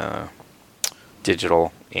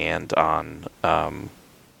 digital, and on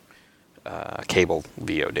cable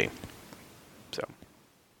VOD. So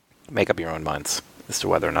make up your own minds as to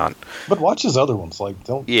whether or not. But watch his other ones. Like,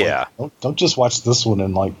 don't just watch this one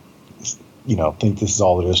and, like, think this is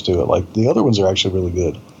all there is to it. Like, the other ones are actually really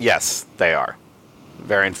good. Yes, they are.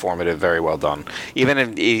 Very informative, very well done. Even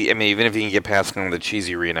if you can get past some of the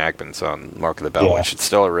cheesy reenactments on Mark of the Bell, which it's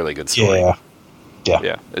still a really good story.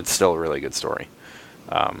 Yeah, it's still a really good story.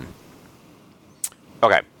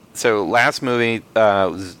 Okay, so last movie,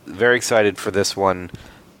 was very excited for this one.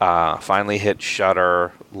 Finally hit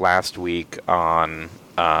Shudder last week on,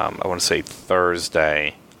 I want to say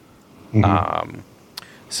Thursday.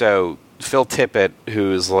 So Phil Tippett,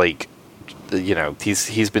 who's like,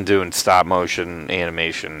 he's been doing stop motion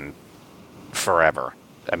animation forever.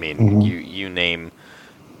 I mean, you name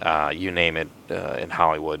it in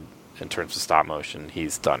Hollywood in terms of stop motion,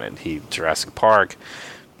 he's done it. Jurassic Park,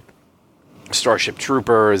 Starship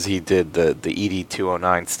Troopers. He did the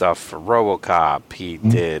ED-209 stuff for RoboCop. He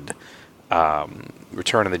did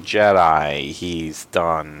Return of the Jedi. He's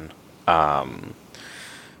done Howard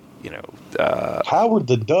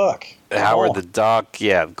the Duck. Howard the Duck,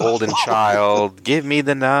 Golden Child, give me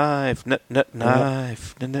the knife,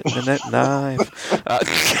 knife, knife.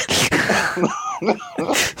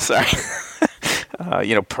 Sorry.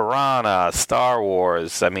 Piranha, Star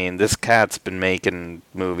Wars. I mean, this cat's been making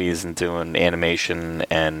movies and doing animation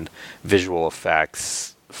and visual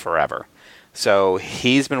effects forever. So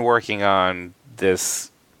he's been working on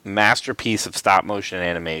this masterpiece of stop motion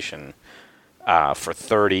animation for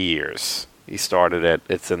 30 years. He started it.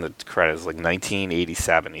 It's in the credits, like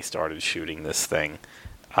 1987. He started shooting this thing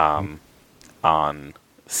on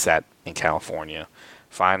set in California.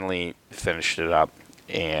 Finally finished it up,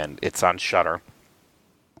 and it's on Shudder.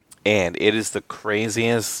 And it is the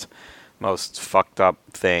craziest, most fucked up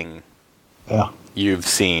thing you've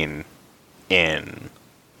seen in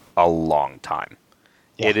a long time.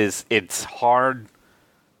 Yeah. It's hard.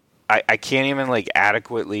 I can't even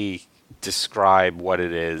adequately describe what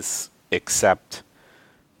it is, except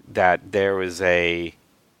that there was an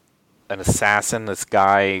assassin, this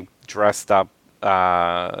guy dressed up.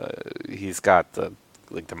 He's got the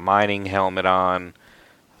mining helmet on.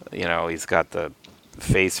 He's got the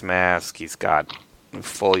face mask. He's got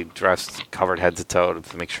fully dressed, covered head to toe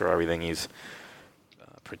to make sure everything he's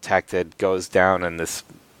protected. Goes down in this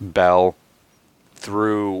bell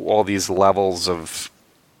through all these levels of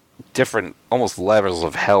different, almost levels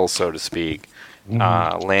of hell, so to speak.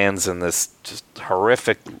 Lands in this just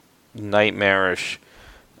horrific, nightmarish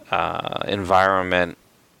environment,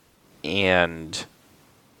 and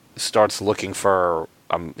starts looking for.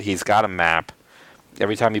 He's got a map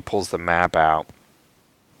every time he pulls the map out,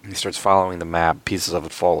 he starts following the map. Pieces of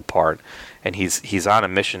it fall apart, and he's on a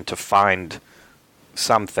mission to find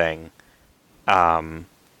something. And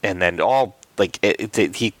then all like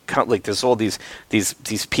there's all these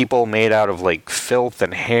people made out of like filth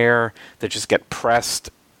and hair that just get pressed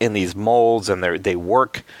in these molds, and they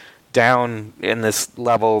work down in this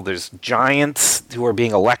level. There's giants who are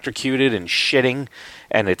being electrocuted and shitting,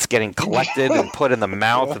 and it's getting collected and put in the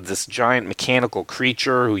mouth of this giant mechanical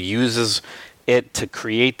creature who uses it to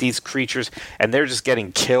create these creatures, and they're just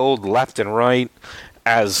getting killed left and right.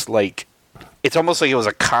 As like, it's almost like it was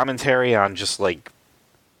a commentary on just like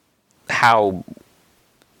how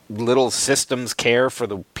little systems care for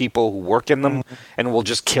the people who work in them, and will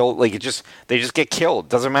just kill. Like they just get killed.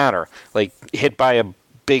 Doesn't matter. Like hit by a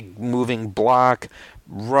big moving block,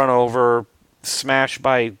 run over, smashed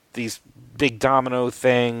by these big domino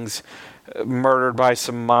things, murdered by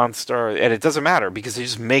some monster, and it doesn't matter because they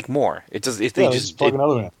just make more. It does. It just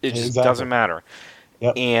doesn't matter.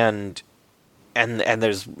 Yep. And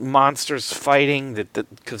there's monsters fighting that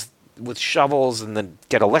because with shovels, and then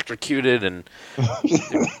get electrocuted, and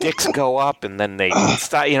their dicks go up, and then they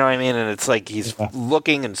stop. You know what I mean? And it's like he's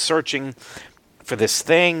looking and searching for this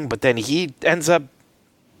thing, but then he ends up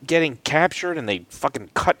getting captured, and they fucking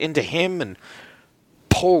cut into him and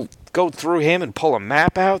go through him and pull a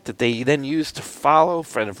map out that they then use to follow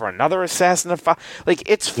for another assassin to follow. Like,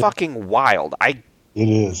 it's fucking wild. It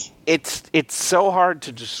is. It's so hard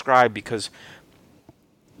to describe because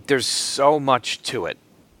there's so much to it.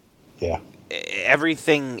 Yeah. Every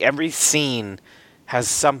scene has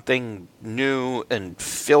something new and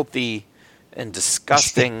filthy and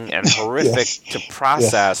disgusting and horrific to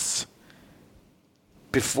process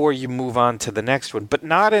before you move on to the next one. But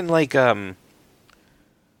not in like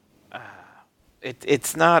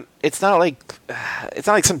it's not like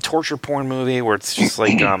some torture porn movie where it's just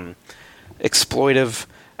like exploitive.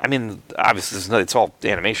 I mean, obviously it's all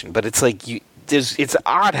animation, but it's like it's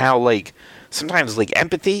odd how like sometimes like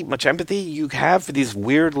much empathy you have for these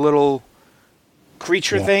weird little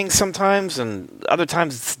creature things sometimes, and other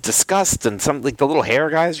times it's disgust, and some like the little hair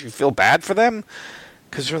guys, you feel bad for them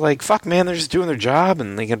because you're like, fuck man, they're just doing their job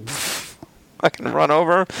and they can fucking run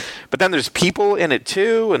over. But then there's people in it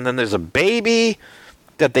too, and then there's a baby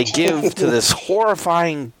that they give to this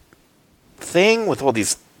horrifying thing with all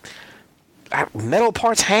these metal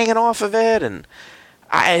parts hanging off of it, and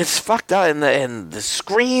it's fucked up. And the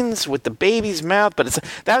screens with the baby's mouth, but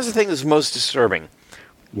that was the thing that's most disturbing.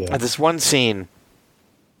 Yeah. At this one scene,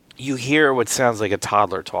 you hear what sounds like a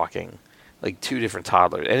toddler talking, like two different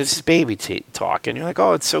toddlers, and it's this baby talk, and you're like,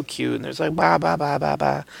 oh, it's so cute, and there's like ba ba ba ba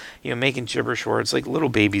ba, making gibberish words like little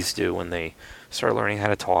babies do when they start learning how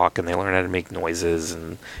to talk, and they learn how to make noises,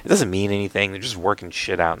 and it doesn't mean anything. They're just working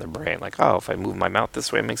shit out in their brain, like, oh, if I move my mouth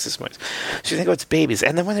this way, it makes this noise. So you think, oh, it's babies,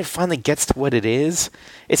 and then when it finally gets to what it is,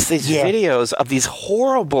 it's these videos of these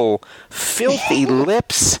horrible, filthy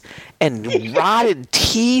lips and rotted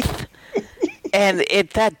teeth. And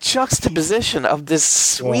that juxtaposition of this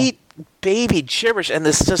sweet baby gibberish and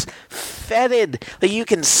this just fetid, like you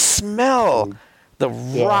can smell the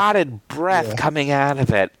rotted breath coming out of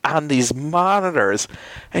it on these monitors,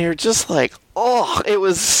 and you're just like, oh, it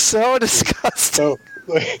was so disgusting.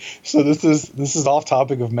 So this is off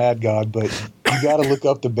topic of Mad God, but you got to look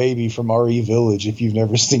up the baby from RE Village if you've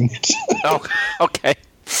never seen it. Oh, okay.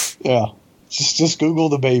 Yeah, just Google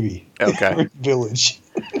the baby. Okay. Village.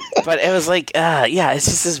 But it was like, it's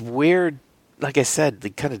just this weird, like I said, the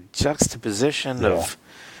kind of juxtaposition of,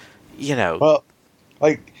 Well,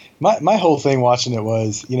 like my whole thing watching it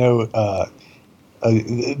was,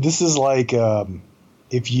 this is like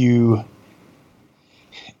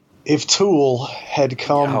if Tool had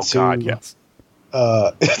come to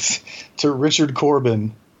Richard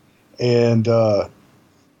Corbin and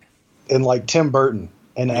like Tim Burton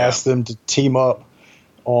and asked them to team up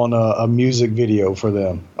on a music video for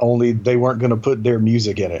them, only they weren't going to put their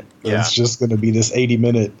music in it. It's just going to be this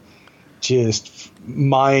 80-minute just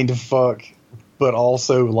mind fuck, but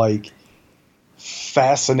also like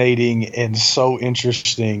fascinating and so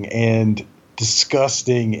interesting and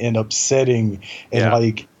disgusting and upsetting and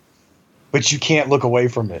like, but you can't look away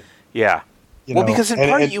from it. Yeah. Because in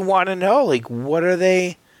part you want to know, like, what are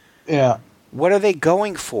they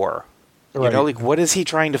going for? Right. Like, what is he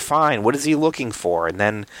trying to find? What is he looking for? And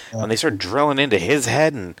then when they start drilling into his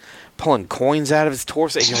head and pulling coins out of his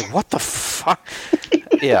torso, you're like, what the fuck?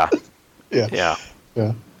 Yeah.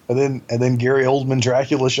 And then Gary Oldman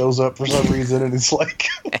Dracula shows up for some reason, and it's like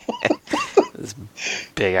this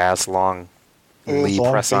big ass long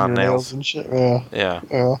press on nails and shit. Yeah,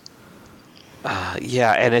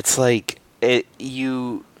 and it's like it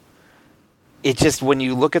just, when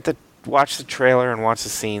you watch the trailer and watch the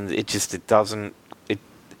scenes, it doesn't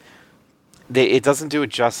do it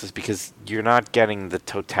justice, because you're not getting the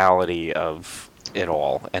totality of it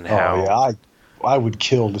all and how. Oh yeah, I would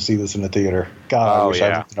kill to see this in the theater. God, I wish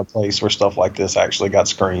I was in a place where stuff like this actually got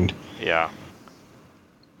screened. Yeah.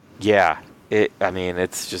 Yeah.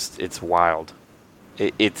 It's wild.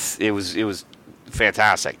 It was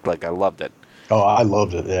fantastic. Like, I loved it. Oh, I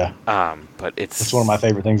loved it. Yeah. But it's one of my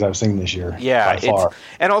favorite things I've seen this year. Yeah. By far.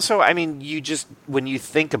 And also, I mean, when you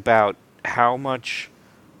think about how much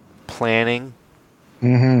planning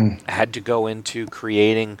had to go into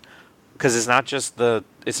creating, because it's not just the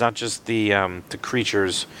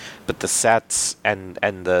creatures, but the sets and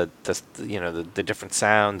the different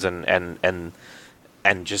sounds and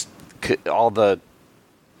just all the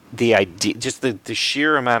idea, just the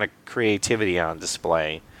sheer amount of creativity on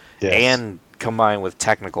display, and combined with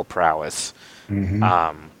technical prowess.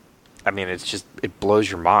 I mean, it blows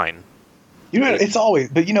your mind. It's always,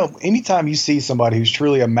 but anytime you see somebody who's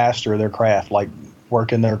truly a master of their craft, like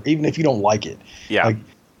working there, even if you don't like it, like,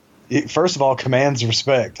 it, first of all, commands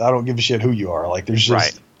respect. I don't give a shit who you are. Like, there's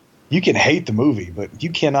just, you can hate the movie, but you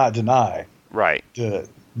cannot deny the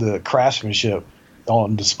craftsmanship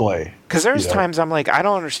on display. Because there's times I'm like, I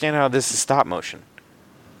don't understand how this is stop motion.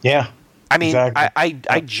 Yeah. I mean,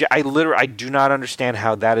 exactly. I literally do not understand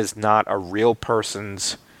how that is not a real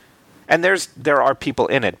person's. And there are people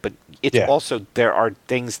in it, but it's also, there are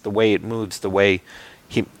things, the way it moves, the way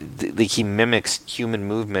he mimics human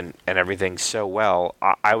movement and everything so well.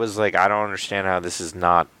 I was like, I don't understand how this is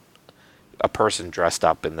not a person dressed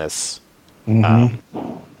up in this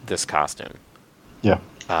this costume. Yeah.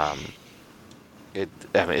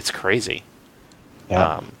 It's crazy.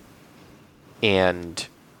 Yeah. And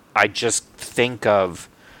I just think of,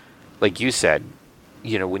 like you said,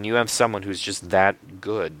 when you have someone who's just that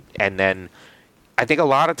good, and then I think a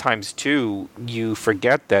lot of times too, you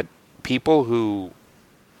forget that people who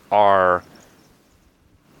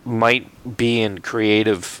might be in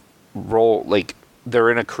creative role, like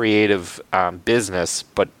they're in a creative business,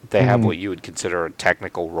 but they have what you would consider a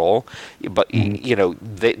technical role, but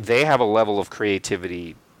they have a level of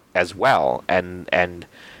creativity as well, and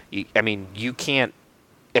you can't.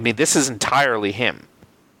 I mean, this is entirely him.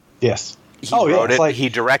 Yes. He wrote it. He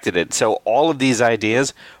directed it. So all of these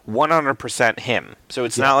ideas, 100% him. So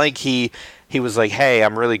it's not like he was like, hey,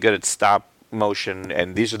 I'm really good at stop motion,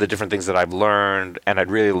 and these are the different things that I've learned, and I'd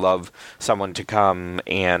really love someone to come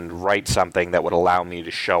and write something that would allow me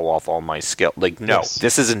to show off all my skill. Like, no,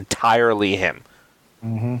 this is entirely him.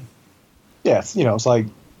 Yes, it's like,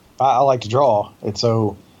 I like to draw, and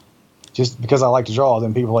so just because I like to draw,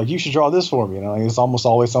 then people are like, you should draw this for me. It's almost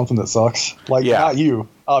always something that sucks. Like, not you,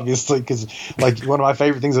 obviously, because like one of my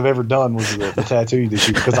favorite things I've ever done was the tattoo that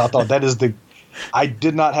you, because I thought I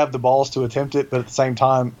did not have the balls to attempt it, but at the same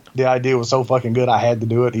time, the idea was so fucking good, I had to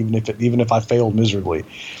do it, even if I failed miserably.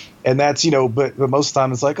 And that's, but most of the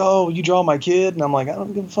time it's like, oh, you draw my kid? And I'm like, I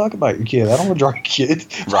don't give a fuck about your kid. I don't want to draw your kid.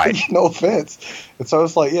 Right. No offense. And so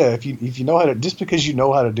it's like, if you know how to, just because you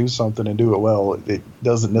know how to do something and do it well, it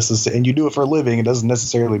doesn't necessarily, and you do it for a living, it doesn't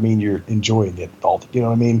necessarily mean you're enjoying it all. You know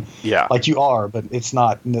what I mean? Yeah. Like you are, but it's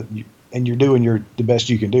not, and you're doing the best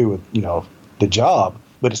you can do with, the job,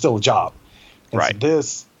 but it's still a job. And so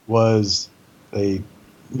this was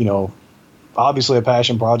obviously a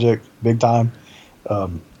passion project, big time.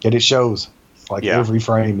 And it shows. Like, every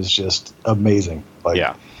frame is just amazing.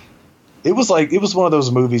 Like, it was one of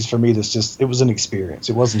those movies for me that's just, it was an experience.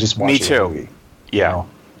 It wasn't just watching a movie. Yeah.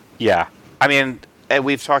 Yeah. I mean,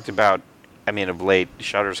 we've talked about, of late,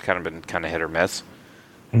 Shudder's kind of been hit or miss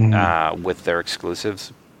with their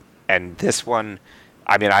exclusives. And this one,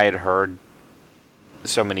 I had heard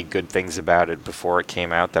so many good things about it before it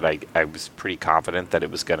came out that I was pretty confident that it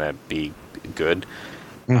was going to be good.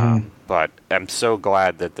 But I'm so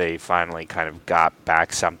glad that they finally kind of got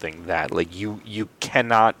back something that, like, you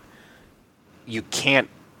can't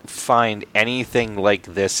find anything like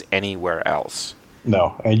this anywhere else.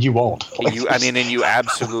 No, and you won't. And you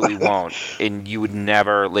absolutely won't. And you would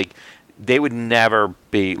never, like, they would never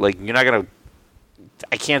be, like, you're not going to,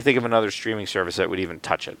 I can't think of another streaming service that would even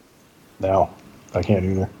touch it. No, I can't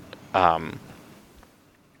either.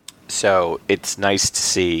 So it's nice to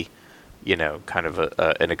see, kind of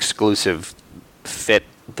an exclusive fit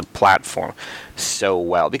the platform so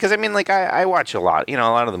well. Because, I watch a lot. A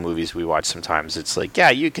lot of the movies we watch sometimes, it's like,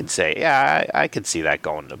 you could say, I could see that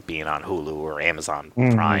going to being on Hulu or Amazon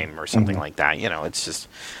Prime or something like that. It's just,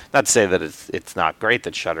 not to say that it's not great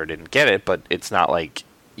that Shudder didn't get it, but it's not like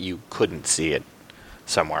you couldn't see it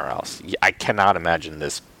somewhere else. I cannot imagine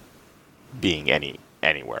this being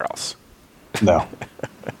anywhere else. No,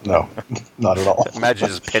 not at all. Imagine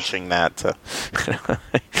just pitching that to.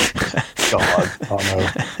 God, oh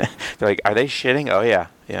no. They're like, are they shitting? Oh yeah.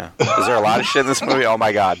 Is there a lot of shit in this movie? Oh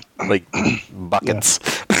my god, like buckets.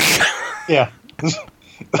 Yeah.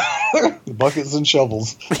 Buckets and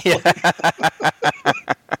shovels. Yeah.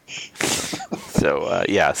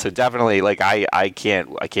 So definitely, like I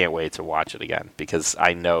can't wait to watch it again, because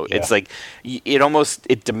I know it's like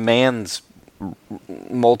it demands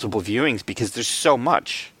multiple viewings because there's so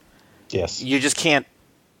much. Yes. You just can't.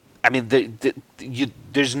 I mean,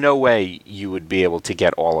 there's no way you would be able to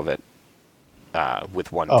get all of it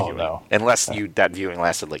with one viewing, no. Unless that viewing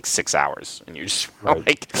lasted like 6 hours, and you're just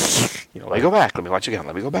like, let me go back, let me watch again,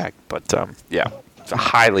 let me go back. But it's a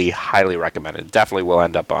highly, highly recommended. Definitely will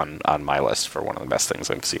end up on my list for one of the best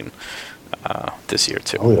things I've seen this year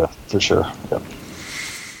too. Oh yeah, for sure. Yep.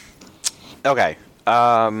 Okay,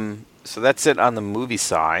 so that's it on the movie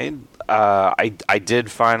side. I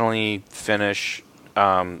did finally finish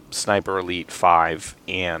Sniper Elite 5,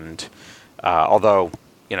 and although,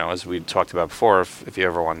 as we talked about before, if you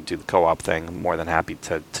ever want to do the co-op thing, I'm more than happy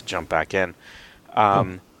to jump back in.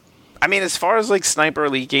 I mean, as far as like Sniper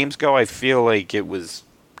Elite games go, I feel like it was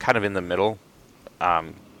kind of in the middle.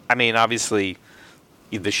 I mean, obviously,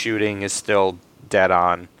 the shooting is still dead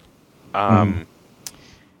on.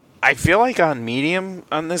 I feel like on medium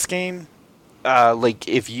on this game, like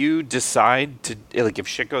if you decide to, like if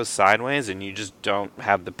shit goes sideways and you just don't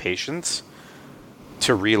have the patience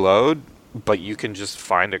to reload, but you can just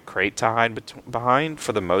find a crate to hide behind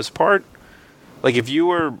for the most part. Like if you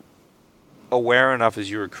were aware enough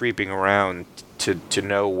as you were creeping around to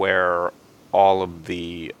know where all of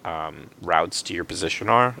the routes to your position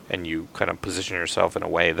are, and you kind of position yourself in a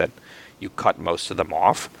way that you cut most of them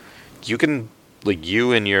off, you can, like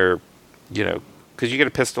you and your, because you get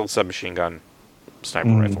a pistol, submachine gun, sniper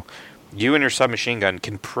rifle, you and your submachine gun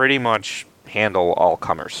can pretty much handle all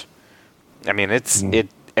comers. I mean,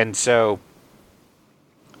 and so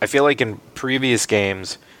I feel like in previous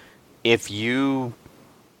games, if you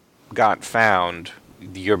got found,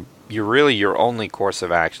 you're really your only course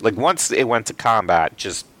of action. Like once it went to combat,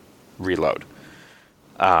 just reload.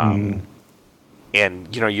 And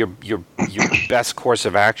your best course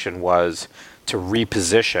of action was to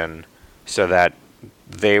reposition so that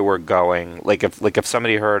they were going, like if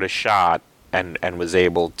somebody heard a shot and was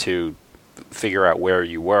able to figure out where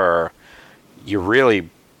you were, you really,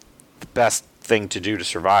 the best thing to do to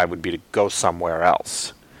survive would be to go somewhere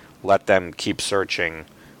else. Let them keep searching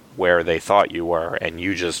where they thought you were, and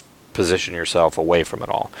you just position yourself away from it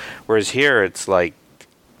all. Whereas here, it's like,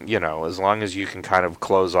 as long as you can kind of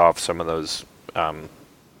close off some of those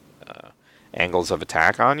angles of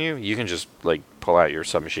attack on you, you can just like pull out your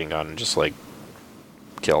submachine gun and just like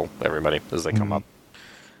kill everybody as they come up.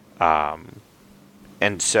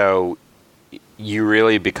 And so you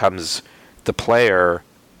really becomes the player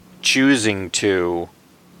choosing to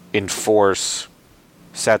enforce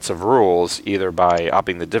sets of rules, either by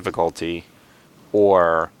upping the difficulty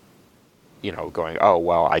or, going, oh,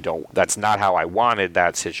 well, that's not how I wanted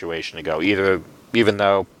that situation to go. Even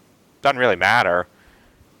though it doesn't really matter.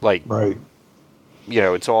 Like, right.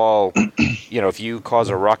 It's all, if you cause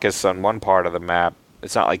a ruckus on one part of the map,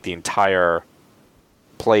 it's not like the entire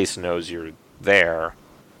place knows you're there,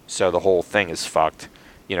 so the whole thing is fucked.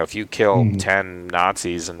 If you kill 10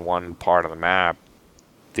 Nazis in one part of the map,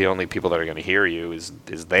 the only people that are going to hear you is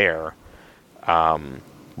there,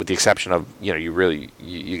 with the exception of,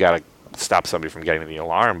 you got to stop somebody from getting the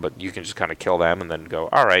alarm, but you can just kind of kill them and then go,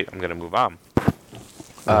 all right, I'm going to move on.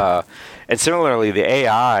 And similarly, the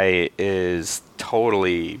AI is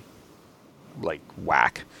totally, like,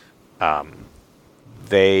 whack.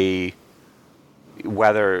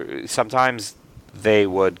 Sometimes they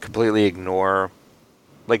would completely ignore,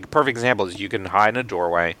 like, a perfect example is you can hide in a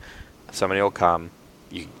doorway, somebody will come,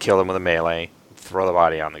 you kill them with a melee, throw the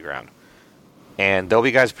body on the ground. And there'll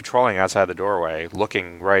be guys patrolling outside the doorway,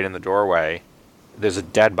 looking right in the doorway. There's a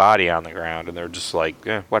dead body on the ground, and they're just like,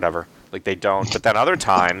 whatever. Like, they don't. But then other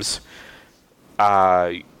times,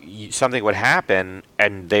 something would happen,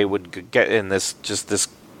 and they would get in this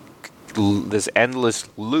endless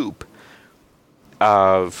loop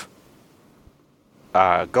of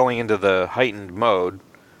going into the heightened mode,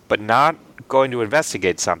 but not going to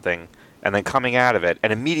investigate something, and then coming out of it,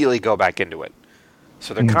 and immediately go back into it.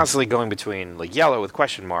 So they're constantly going between like yellow with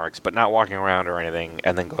question marks, but not walking around or anything,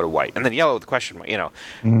 and then go to white, and then yellow with question mark,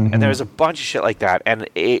 And there's a bunch of shit like that, and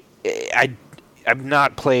I've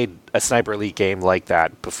not played a Sniper Elite game like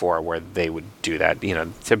that before, where they would do that.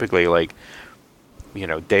 Typically, like,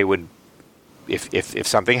 they would, if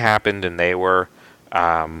something happened and they were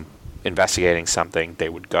investigating something, they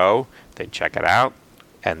would go, they'd check it out,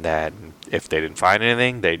 and then if they didn't find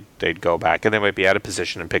anything, they'd go back, and they might be out of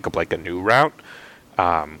position and pick up like a new route.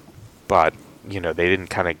 But they didn't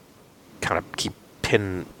kind of keep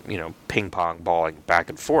ping pong balling back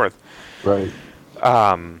and forth. Right.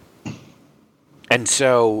 And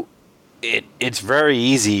so it's very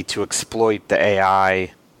easy to exploit the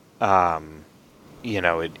AI.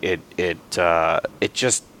 It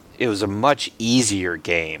was a much easier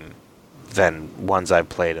game than ones I've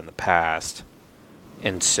played in the past.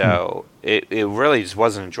 And so it really just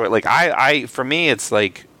wasn't enjoyable. Like for me, it's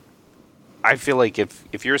like, I feel like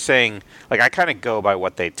if you're saying, like, I kind of go by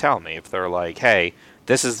what they tell me. If they're like, hey,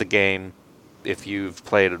 this is the game, if you've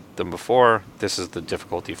played them before, this is the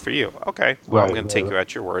difficulty for you. Okay, well, I'm going to take you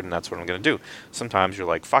at your word, and that's what I'm going to do. Sometimes you're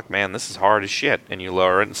like, fuck, man, this is hard as shit, and you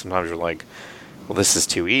lower it, and sometimes you're like, well, this is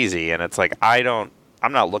too easy, and it's like, I'm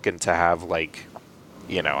not looking to have, like,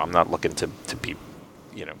 I'm not looking to be,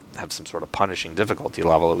 have some sort of punishing difficulty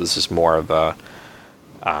level. It was just more of a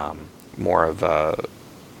I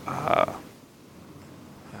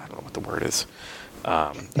don't know what the word is,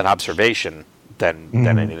 an observation than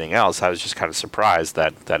anything else. I was just kind of surprised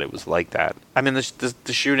that it was like that. I mean,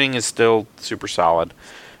 the shooting is still super solid,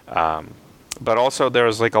 but also there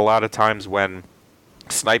was like a lot of times when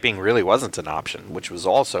sniping really wasn't an option, which was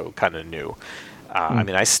also kind of new. I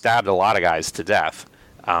mean, I stabbed a lot of guys to death,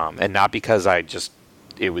 and not because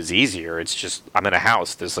it was easier. It's just I'm in a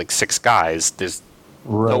house. There's like 6 guys. There's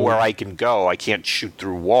nowhere I can go. I can't shoot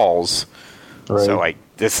through walls. Right. So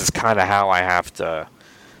this is kind of how I have to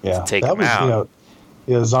take them out.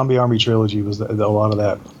 Zombie Army Trilogy was a lot of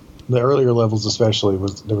that. The earlier levels, especially,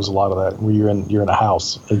 there was a lot of that where you're in a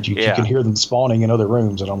house and you can hear them spawning in other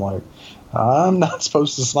rooms, and I'm like, I'm not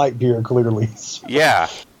supposed to snipe here, clearly. Yeah,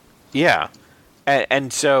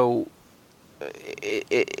 and so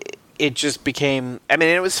it just became. I mean,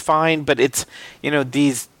 it was fine, but it's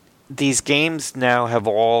these games now have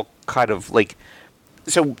all kind of like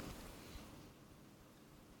so.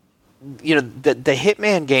 The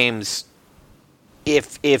Hitman games,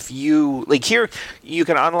 if you like here, you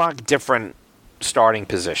can unlock different starting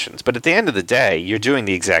positions, but at the end of the day, you're doing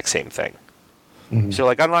the exact same thing. Mm-hmm. So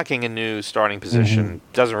like unlocking a new starting position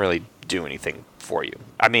doesn't really do anything for you.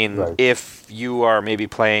 I mean, if you are maybe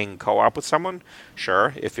playing co-op with someone,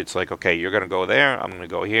 sure. If it's like, okay, you're going to go there, I'm going to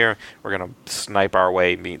go here, we're going to snipe our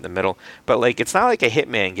way, meet in the middle. But like, it's not like a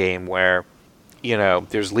Hitman game where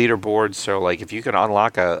there's leaderboards, so like if you can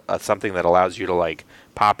unlock a something that allows you to like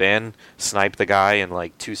pop in, snipe the guy in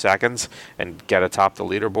like 2 seconds and get atop the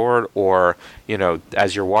leaderboard, or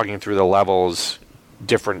as you're walking through the levels,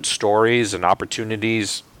 different stories and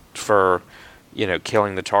opportunities for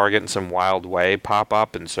killing the target in some wild way pop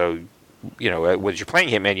up, and so when you're playing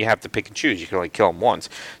Hitman, you have to pick and choose. You can only kill him once.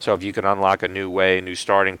 So if you can unlock a new way, a new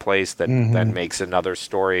starting place that makes another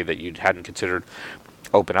story that you hadn't considered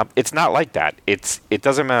open up. It's not like that. It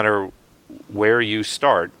doesn't matter where you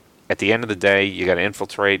start. At the end of the day, you got to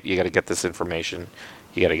infiltrate. You got to get this information.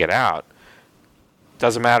 You got to get out.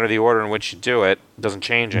 Doesn't matter the order in which you do it. Doesn't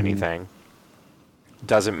change anything.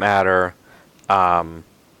 Doesn't matter. The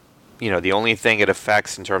only thing it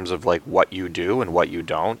affects in terms of like what you do and what you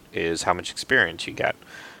don't is how much experience you get.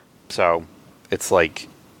 So it's like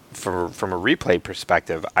from a replay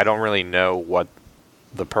perspective, I don't really know what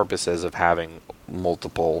the purpose is of having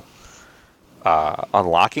multiple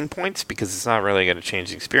unlocking points, because it's not really going to change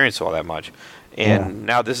the experience all that much. And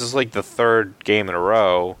now this is like the 3rd game in a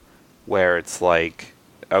row where it's like,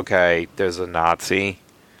 okay, there's a Nazi,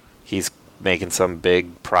 he's making some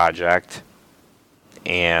big project,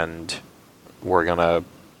 and we're gonna,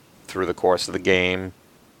 through the course of the game,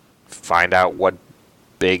 find out what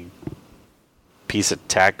big piece of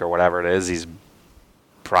tech or whatever it is he's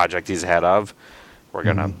head of. We're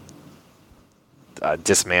gonna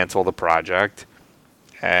dismantle the project,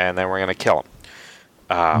 and then we're gonna kill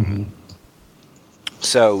him.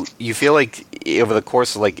 So you feel like over the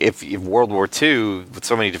course of like if World War II, with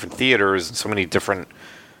so many different theaters and so many different,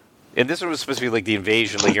 and this one was supposed to be like the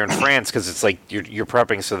invasion, like you're in France because it's like you're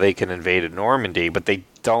prepping so they can invade Normandy, but they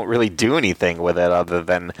don't really do anything with it other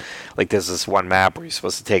than like there's this one map where you're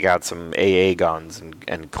supposed to take out some AA guns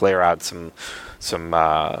and clear out some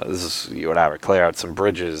clear out some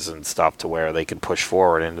bridges and stuff to where they could push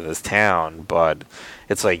forward into this town. But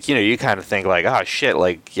it's like, you kind of think like, oh shit,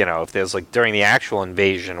 like, if there's like during the actual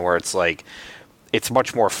invasion where it's like it's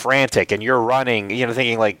much more frantic, and you're running,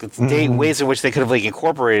 thinking like ways in which they could have like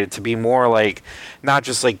incorporated it to be more like not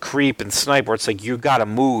just like creep and snipe, where it's like you got to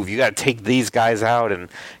move, you got to take these guys out, and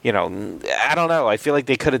I don't know. I feel like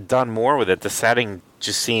they could have done more with it. The setting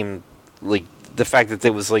just seemed like the fact that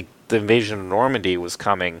there was like the invasion of Normandy was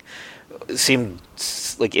coming seemed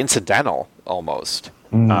like incidental almost.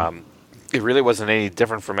 It really wasn't any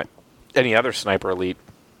different from any other Sniper Elite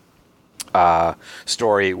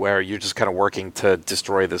story where you're just kind of working to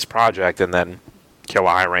destroy this project and then kill a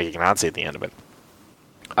high-ranking Nazi at the end of it.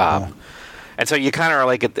 And so you kind of are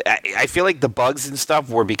like, I feel like the bugs and stuff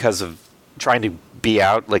were because of trying to be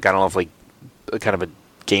out. Like, I don't know if like kind of a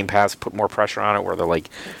Game Pass put more pressure on it, where they're like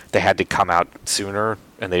they had to come out sooner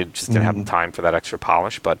and they just didn't have the time for that extra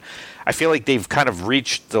polish. But I feel like they've kind of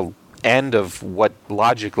reached the end of what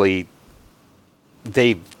logically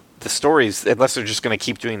the stories, unless they're just going to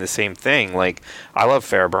keep doing the same thing. Like, I love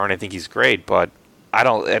Fairburn, I think he's great, but I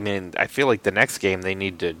feel like the next game they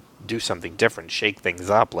need to do something different, shake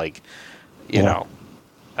things up. Like,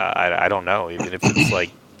 I don't know, even if it's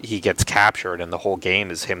like he gets captured and the whole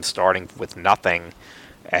game is him starting with nothing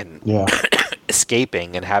and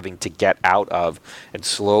escaping and having to get out of, and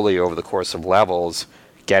slowly over the course of levels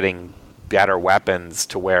getting better weapons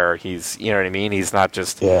to where he's, you know what I mean? He's not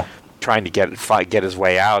just trying to get his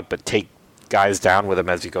way out, but take guys down with him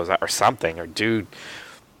as he goes out or something, or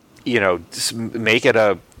just make it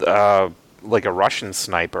a like a Russian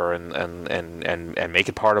sniper and make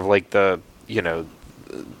it part of like the,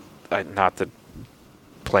 not that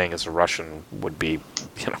playing as a Russian would be,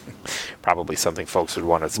 probably something folks would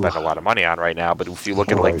want to spend a lot of money on right now. But if you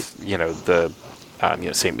look at like, the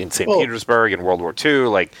St. Petersburg in World War II,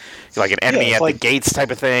 like an enemy at the gates type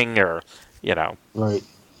of thing, or right,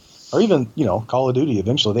 or even Call of Duty.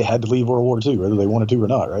 Eventually, they had to leave World War II, whether they wanted to or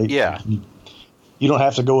not, right? Yeah. You don't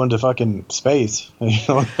have to go into fucking space.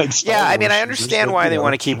 I understand why they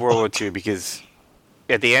want to keep World War II, because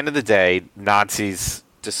at the end of the day, Nazis,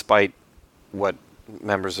 despite what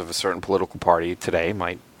members of a certain political party today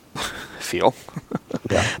might feel,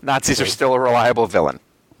 Nazis are still a reliable villain,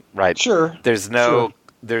 right? Sure. There's no,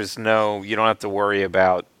 you don't have to worry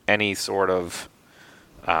about any sort of,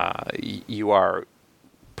 you are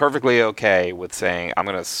perfectly okay with saying, I'm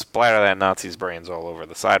going to splatter that Nazi's brains all over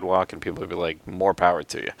the sidewalk, and people will be like, more power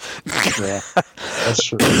to you. Yeah, that's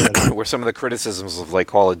true. Where some of the criticisms of like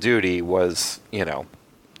Call of Duty was,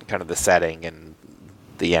 kind of the setting and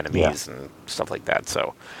the enemies and stuff like that.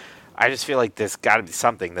 So I just feel like there's got to be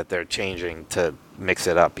something that they're changing to mix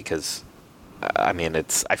it up, because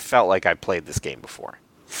I felt like I played this game before.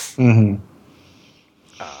 And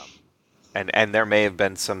there may have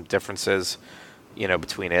been some differences,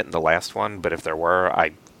 between it and the last one, but if there were,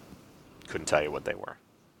 I couldn't tell you what they were.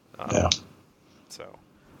 So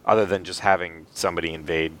other than just having somebody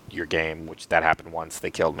invade your game, which that happened once,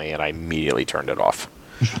 they killed me and I immediately turned it off.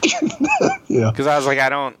 Because I was like,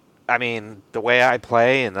 the way I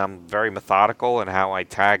play, and I'm very methodical in how I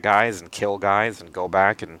tag guys and kill guys and go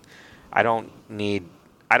back, and I don't need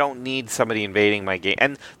somebody invading my game.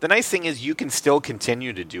 And the nice thing is you can still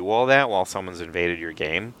continue to do all that while someone's invaded your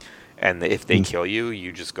game, and if they kill you,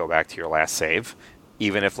 you just go back to your last save,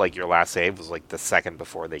 even if like your last save was like the second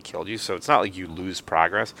before they killed you. So it's not like you lose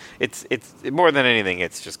progress. It's more than anything,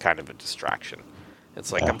 it's just kind of a distraction.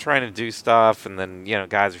 It's like I'm trying to do stuff, and then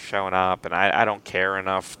guys are showing up, and I don't care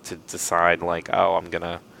enough to decide like, oh, I'm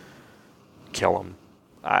gonna kill them.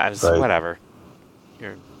 Whatever.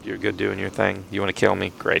 You're good doing your thing. You want to kill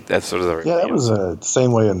me? Great. That's sort of that was the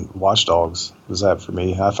same way in Watch Dogs. Was that for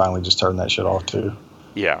me? I finally just turned that shit off too.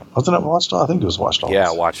 Yeah. Wasn't it Watch Dogs? I think it was Watch Dogs.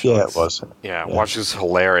 Yeah, Watch Dogs. Yeah, it was. Yeah, Watch Dogs is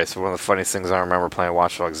hilarious. One of the funniest things I remember playing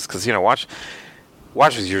Watch Dogs is because Watch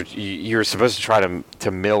Dogs, you're supposed to try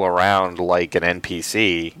to mill around like an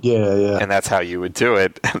NPC. Yeah. And that's how you would do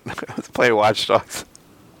it. I was playing Watch Dogs.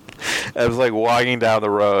 I was like walking down the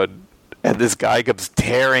road, and this guy comes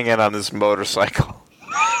tearing in on this motorcycle.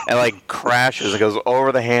 And like crashes and goes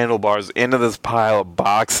over the handlebars into this pile of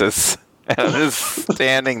boxes. And I'm just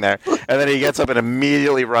standing there. And then he gets up and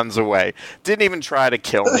immediately runs away. Didn't even try to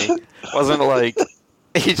kill me. Wasn't like,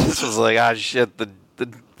 he just was like, ah, shit, the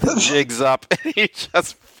jig's up. And he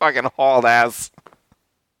just fucking hauled ass.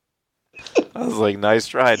 I was like, nice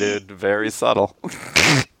try, dude. Very subtle.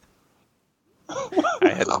 I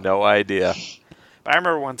had no idea. But I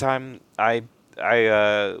remember one time I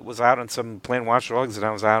was out on playing Watch Dogs, and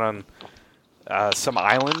I was out on some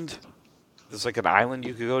island. There's like an island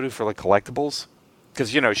you could go to for like collectibles,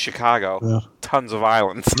 because Chicago, tons of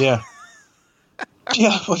islands. Yeah,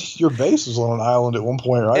 well, your base was on an island at one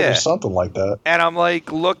point, right? Yeah. Or something like that. And I'm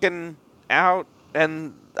like looking out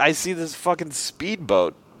and I see this fucking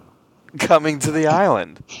speedboat coming to the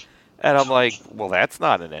island. And I'm like, well, that's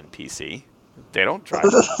not an NPC. They don't drive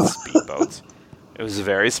speedboats. It was a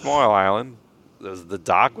very small island. The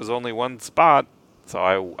dock was only one spot.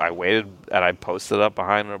 So I waited, and I posted up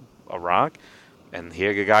behind a rock. And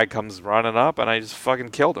here a guy comes running up, and I just fucking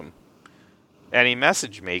killed him. And he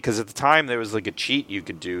messaged me, because at the time there was like a cheat you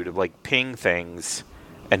could do to like ping things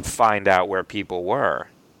and find out where people were.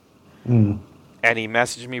 Mm. And he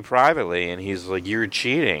messaged me privately, and he's like, "You're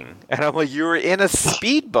cheating." And I'm like, "You were in a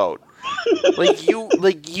speedboat.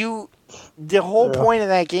 The whole point of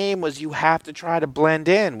that game was you have to try to blend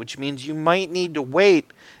in, which means you might need to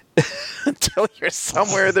wait until you're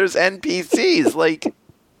somewhere there's NPCs. Like,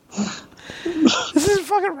 this is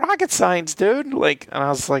fucking rocket science, dude." Like, and I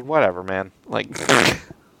was like, "Whatever, man. Like,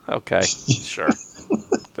 okay, sure.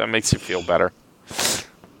 That makes you feel better."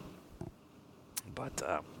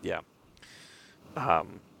 But yeah.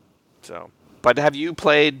 But have you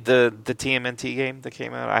played the TMNT game that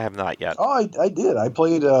came out? I have not yet. Oh, I did. I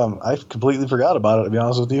played. I completely forgot about it, to be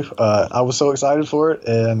honest with you. I was so excited for it,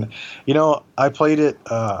 and I played it.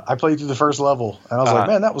 I played through the first level, and I was like,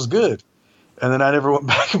 "Man, that was good." And then I never went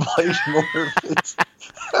back and played more of it.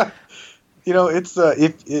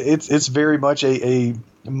 It's very much a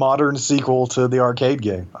modern sequel to the arcade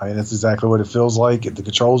game. I mean, it's exactly what it feels like. The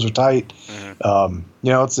controls are tight. Mm-hmm.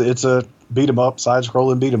 It's a beat 'em up, side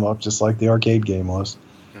scrolling beat 'em up, just like the arcade game was.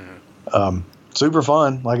 Mm-hmm. Super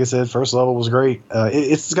fun. Like I said, first level was great.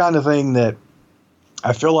 It's the kind of thing that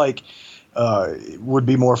I feel like would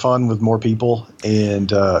be more fun with more people.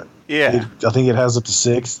 And I think it has up to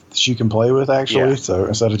 6 that you can play with, actually. Yeah. So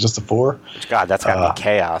instead of just a 4. God, that's gotta be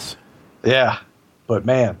chaos. Yeah, but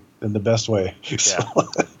man, in the best way. Yeah.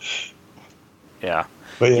 Yeah.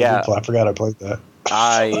 But yeah, I forgot I played that.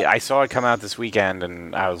 I saw it come out this weekend,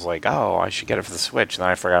 and I was like, oh, I should get it for the Switch. And then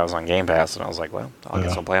I forgot it was on Game Pass, and I was like, well, I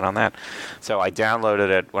guess I'll play it on that. So I downloaded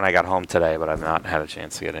it when I got home today, but I've not had a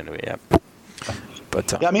chance to get into it yet.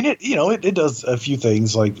 But yeah, I mean, it does a few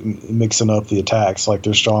things, like mixing up the attacks, like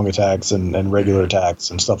there's strong attacks and regular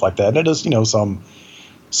attacks and stuff like that. And it does,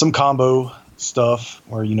 some combo stuff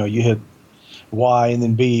where, you hit Y and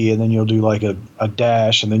then B, and then you'll do like a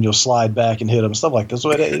dash, and then you'll slide back and hit them, stuff like this.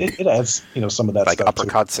 So it adds, some of that like stuff. Like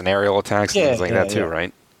uppercuts and aerial attacks and things like that too,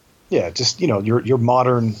 right? Yeah, just, your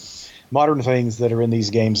modern things that are in these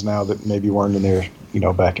games now that maybe weren't in there,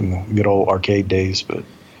 back in the good old arcade days. But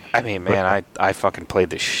I mean, man, I fucking played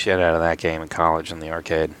the shit out of that game in college in the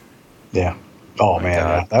arcade. Yeah. Oh,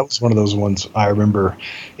 man, that was one of those ones I remember.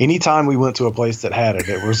 Anytime we went to a place that had it,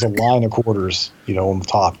 there was a line of quarters, on the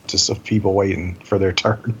top, just of people waiting for their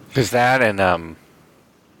turn. There's that and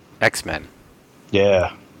X-Men.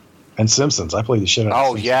 Yeah. And Simpsons. I played the shit out of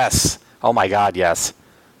Simpsons. Oh, yes. Oh, my God, yes.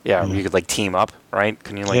 Yeah, you could, team up, right?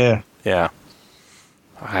 Can you, Yeah. Yeah.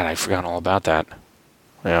 God, I forgot all about that.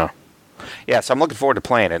 Yeah. Yeah, so I'm looking forward to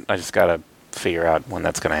playing it. I just got to figure out when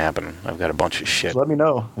that's going to happen. I've got a bunch of shit. Just let me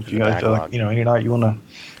know if you got any night you want to,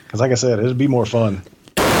 because like I said, it'd be more fun.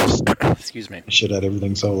 Excuse me. Shit at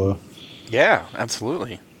everything solo. Yeah,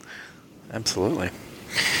 absolutely.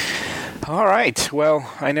 All right. Well,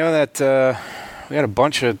 I know that we got a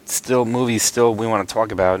bunch of movies we want to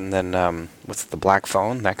talk about, and then what's The Black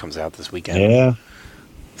Phone? That comes out this weekend. Yeah.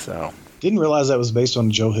 So. Didn't realize that was based on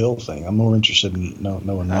a Joe Hill thing. I'm more interested in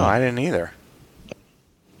knowing that. No, I didn't either.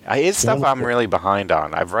 It's stuff I'm really behind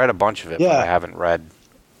on. I've read a bunch of it, but I haven't read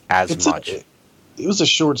as much. It was a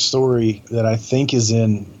short story that I think is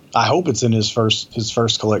in. I hope it's in his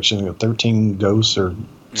first collection of 13 Ghosts or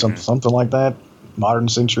something like that. Modern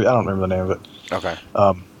Century. I don't remember the name of it. Okay.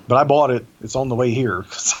 But I bought it. It's on the way here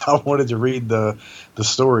because I wanted to read the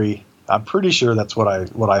story. I'm pretty sure that's what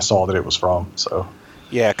I saw that it was from. So.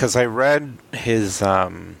 Yeah, because I read his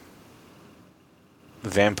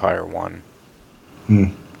vampire one.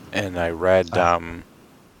 And I read, the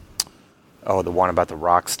one about the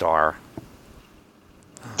rock star.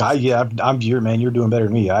 You're doing better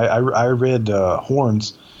than me. I read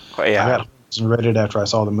Horns. Oh, yeah. I got Horns and read it after I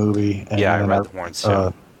saw the movie. And I read Horns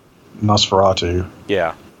too. Nosferatu.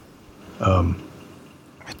 Yeah. I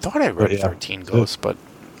thought I read 13 Ghosts, but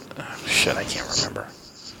shit, I can't remember.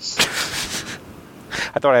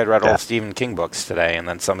 I thought I had read all Stephen King books today, and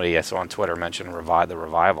then somebody I saw on Twitter mentioned the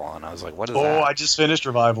Revival, and I was like, what is that? Oh, I just finished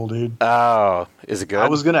Revival, dude. Oh, is it good? I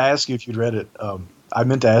was going to ask you if you'd read it. I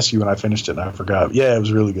meant to ask you when I finished it, and I forgot. Yeah, it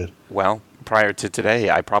was really good. Well, prior to today,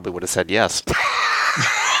 I probably would have said yes.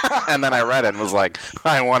 And then I read it and was like,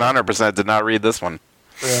 I 100% did not read this one.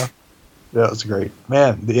 Yeah. Yeah, it was great.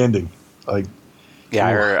 Man, the ending. Yeah,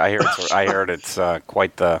 I heard it's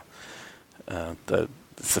quite the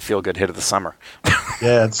it's the feel-good hit of the summer.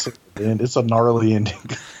 Yeah, it's a gnarly ending.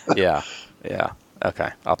 Yeah. Okay,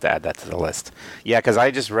 I'll have to add that to the list. Yeah, because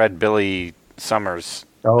I just read Billy Summers.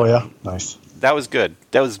 Oh yeah, nice. That was good.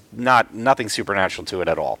 That was nothing supernatural to it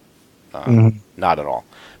at all. Not at all,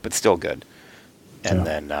 but still good. And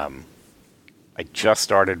then I just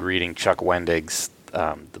started reading Chuck Wendig's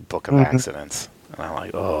The Book of Accidents, and I'm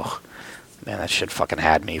like, oh man, that shit fucking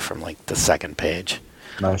had me from like the second page.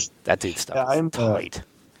 Nice. That dude's stuff is tight.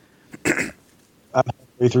 I'm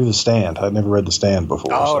halfway through The Stand. I've never read The Stand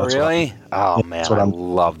before. Oh, so really? Oh, man, I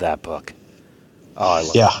love that book. Oh, I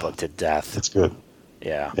love that book to death. It's good.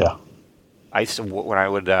 Yeah. Yeah. I used to, when I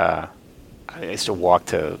would, I used to walk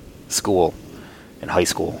to school in high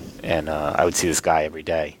school, and I would see this guy every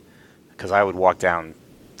day. Because I would walk down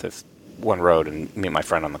this one road and meet my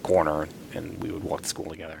friend on the corner, and we would walk to school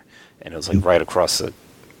together. And it was like right across the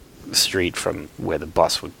street from where the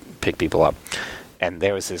bus would pick people up. And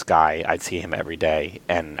there was this guy, I'd see him every day,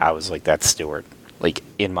 and I was like, that's Stuart. Like,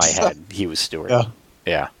 in my head, he was Stuart.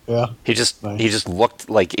 Yeah. He just looked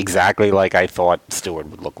like exactly like I thought Stuart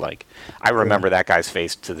would look like. I remember that guy's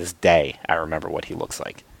face to this day. I remember what he looks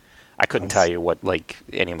like. I couldn't tell you what, like,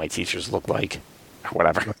 any of my teachers looked like, or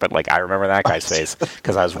whatever, but, like, I remember that guy's face,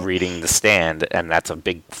 because I was reading The Stand, and that's a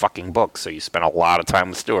big fucking book, so you spend a lot of time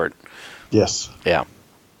with Stuart. Yes. Yeah.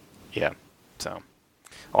 So,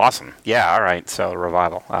 awesome. Yeah, all right. So,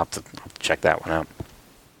 Revival. I'll have to check that one out.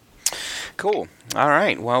 Cool. All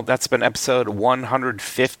right. Well, that's been episode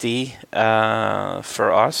 150 for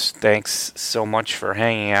us. Thanks so much for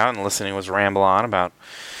hanging out and listening to us ramble on about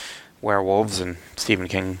werewolves and Stephen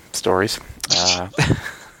King stories.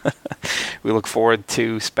 We look forward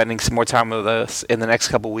to spending some more time with us in the next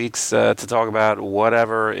couple weeks to talk about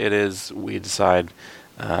whatever it is we decide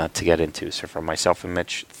to get into. So from myself and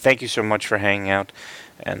Mitch, thank you so much for hanging out,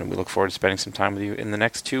 and we look forward to spending some time with you in the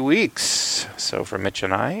next 2 weeks. So for Mitch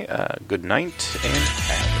and I, good night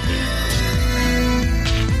and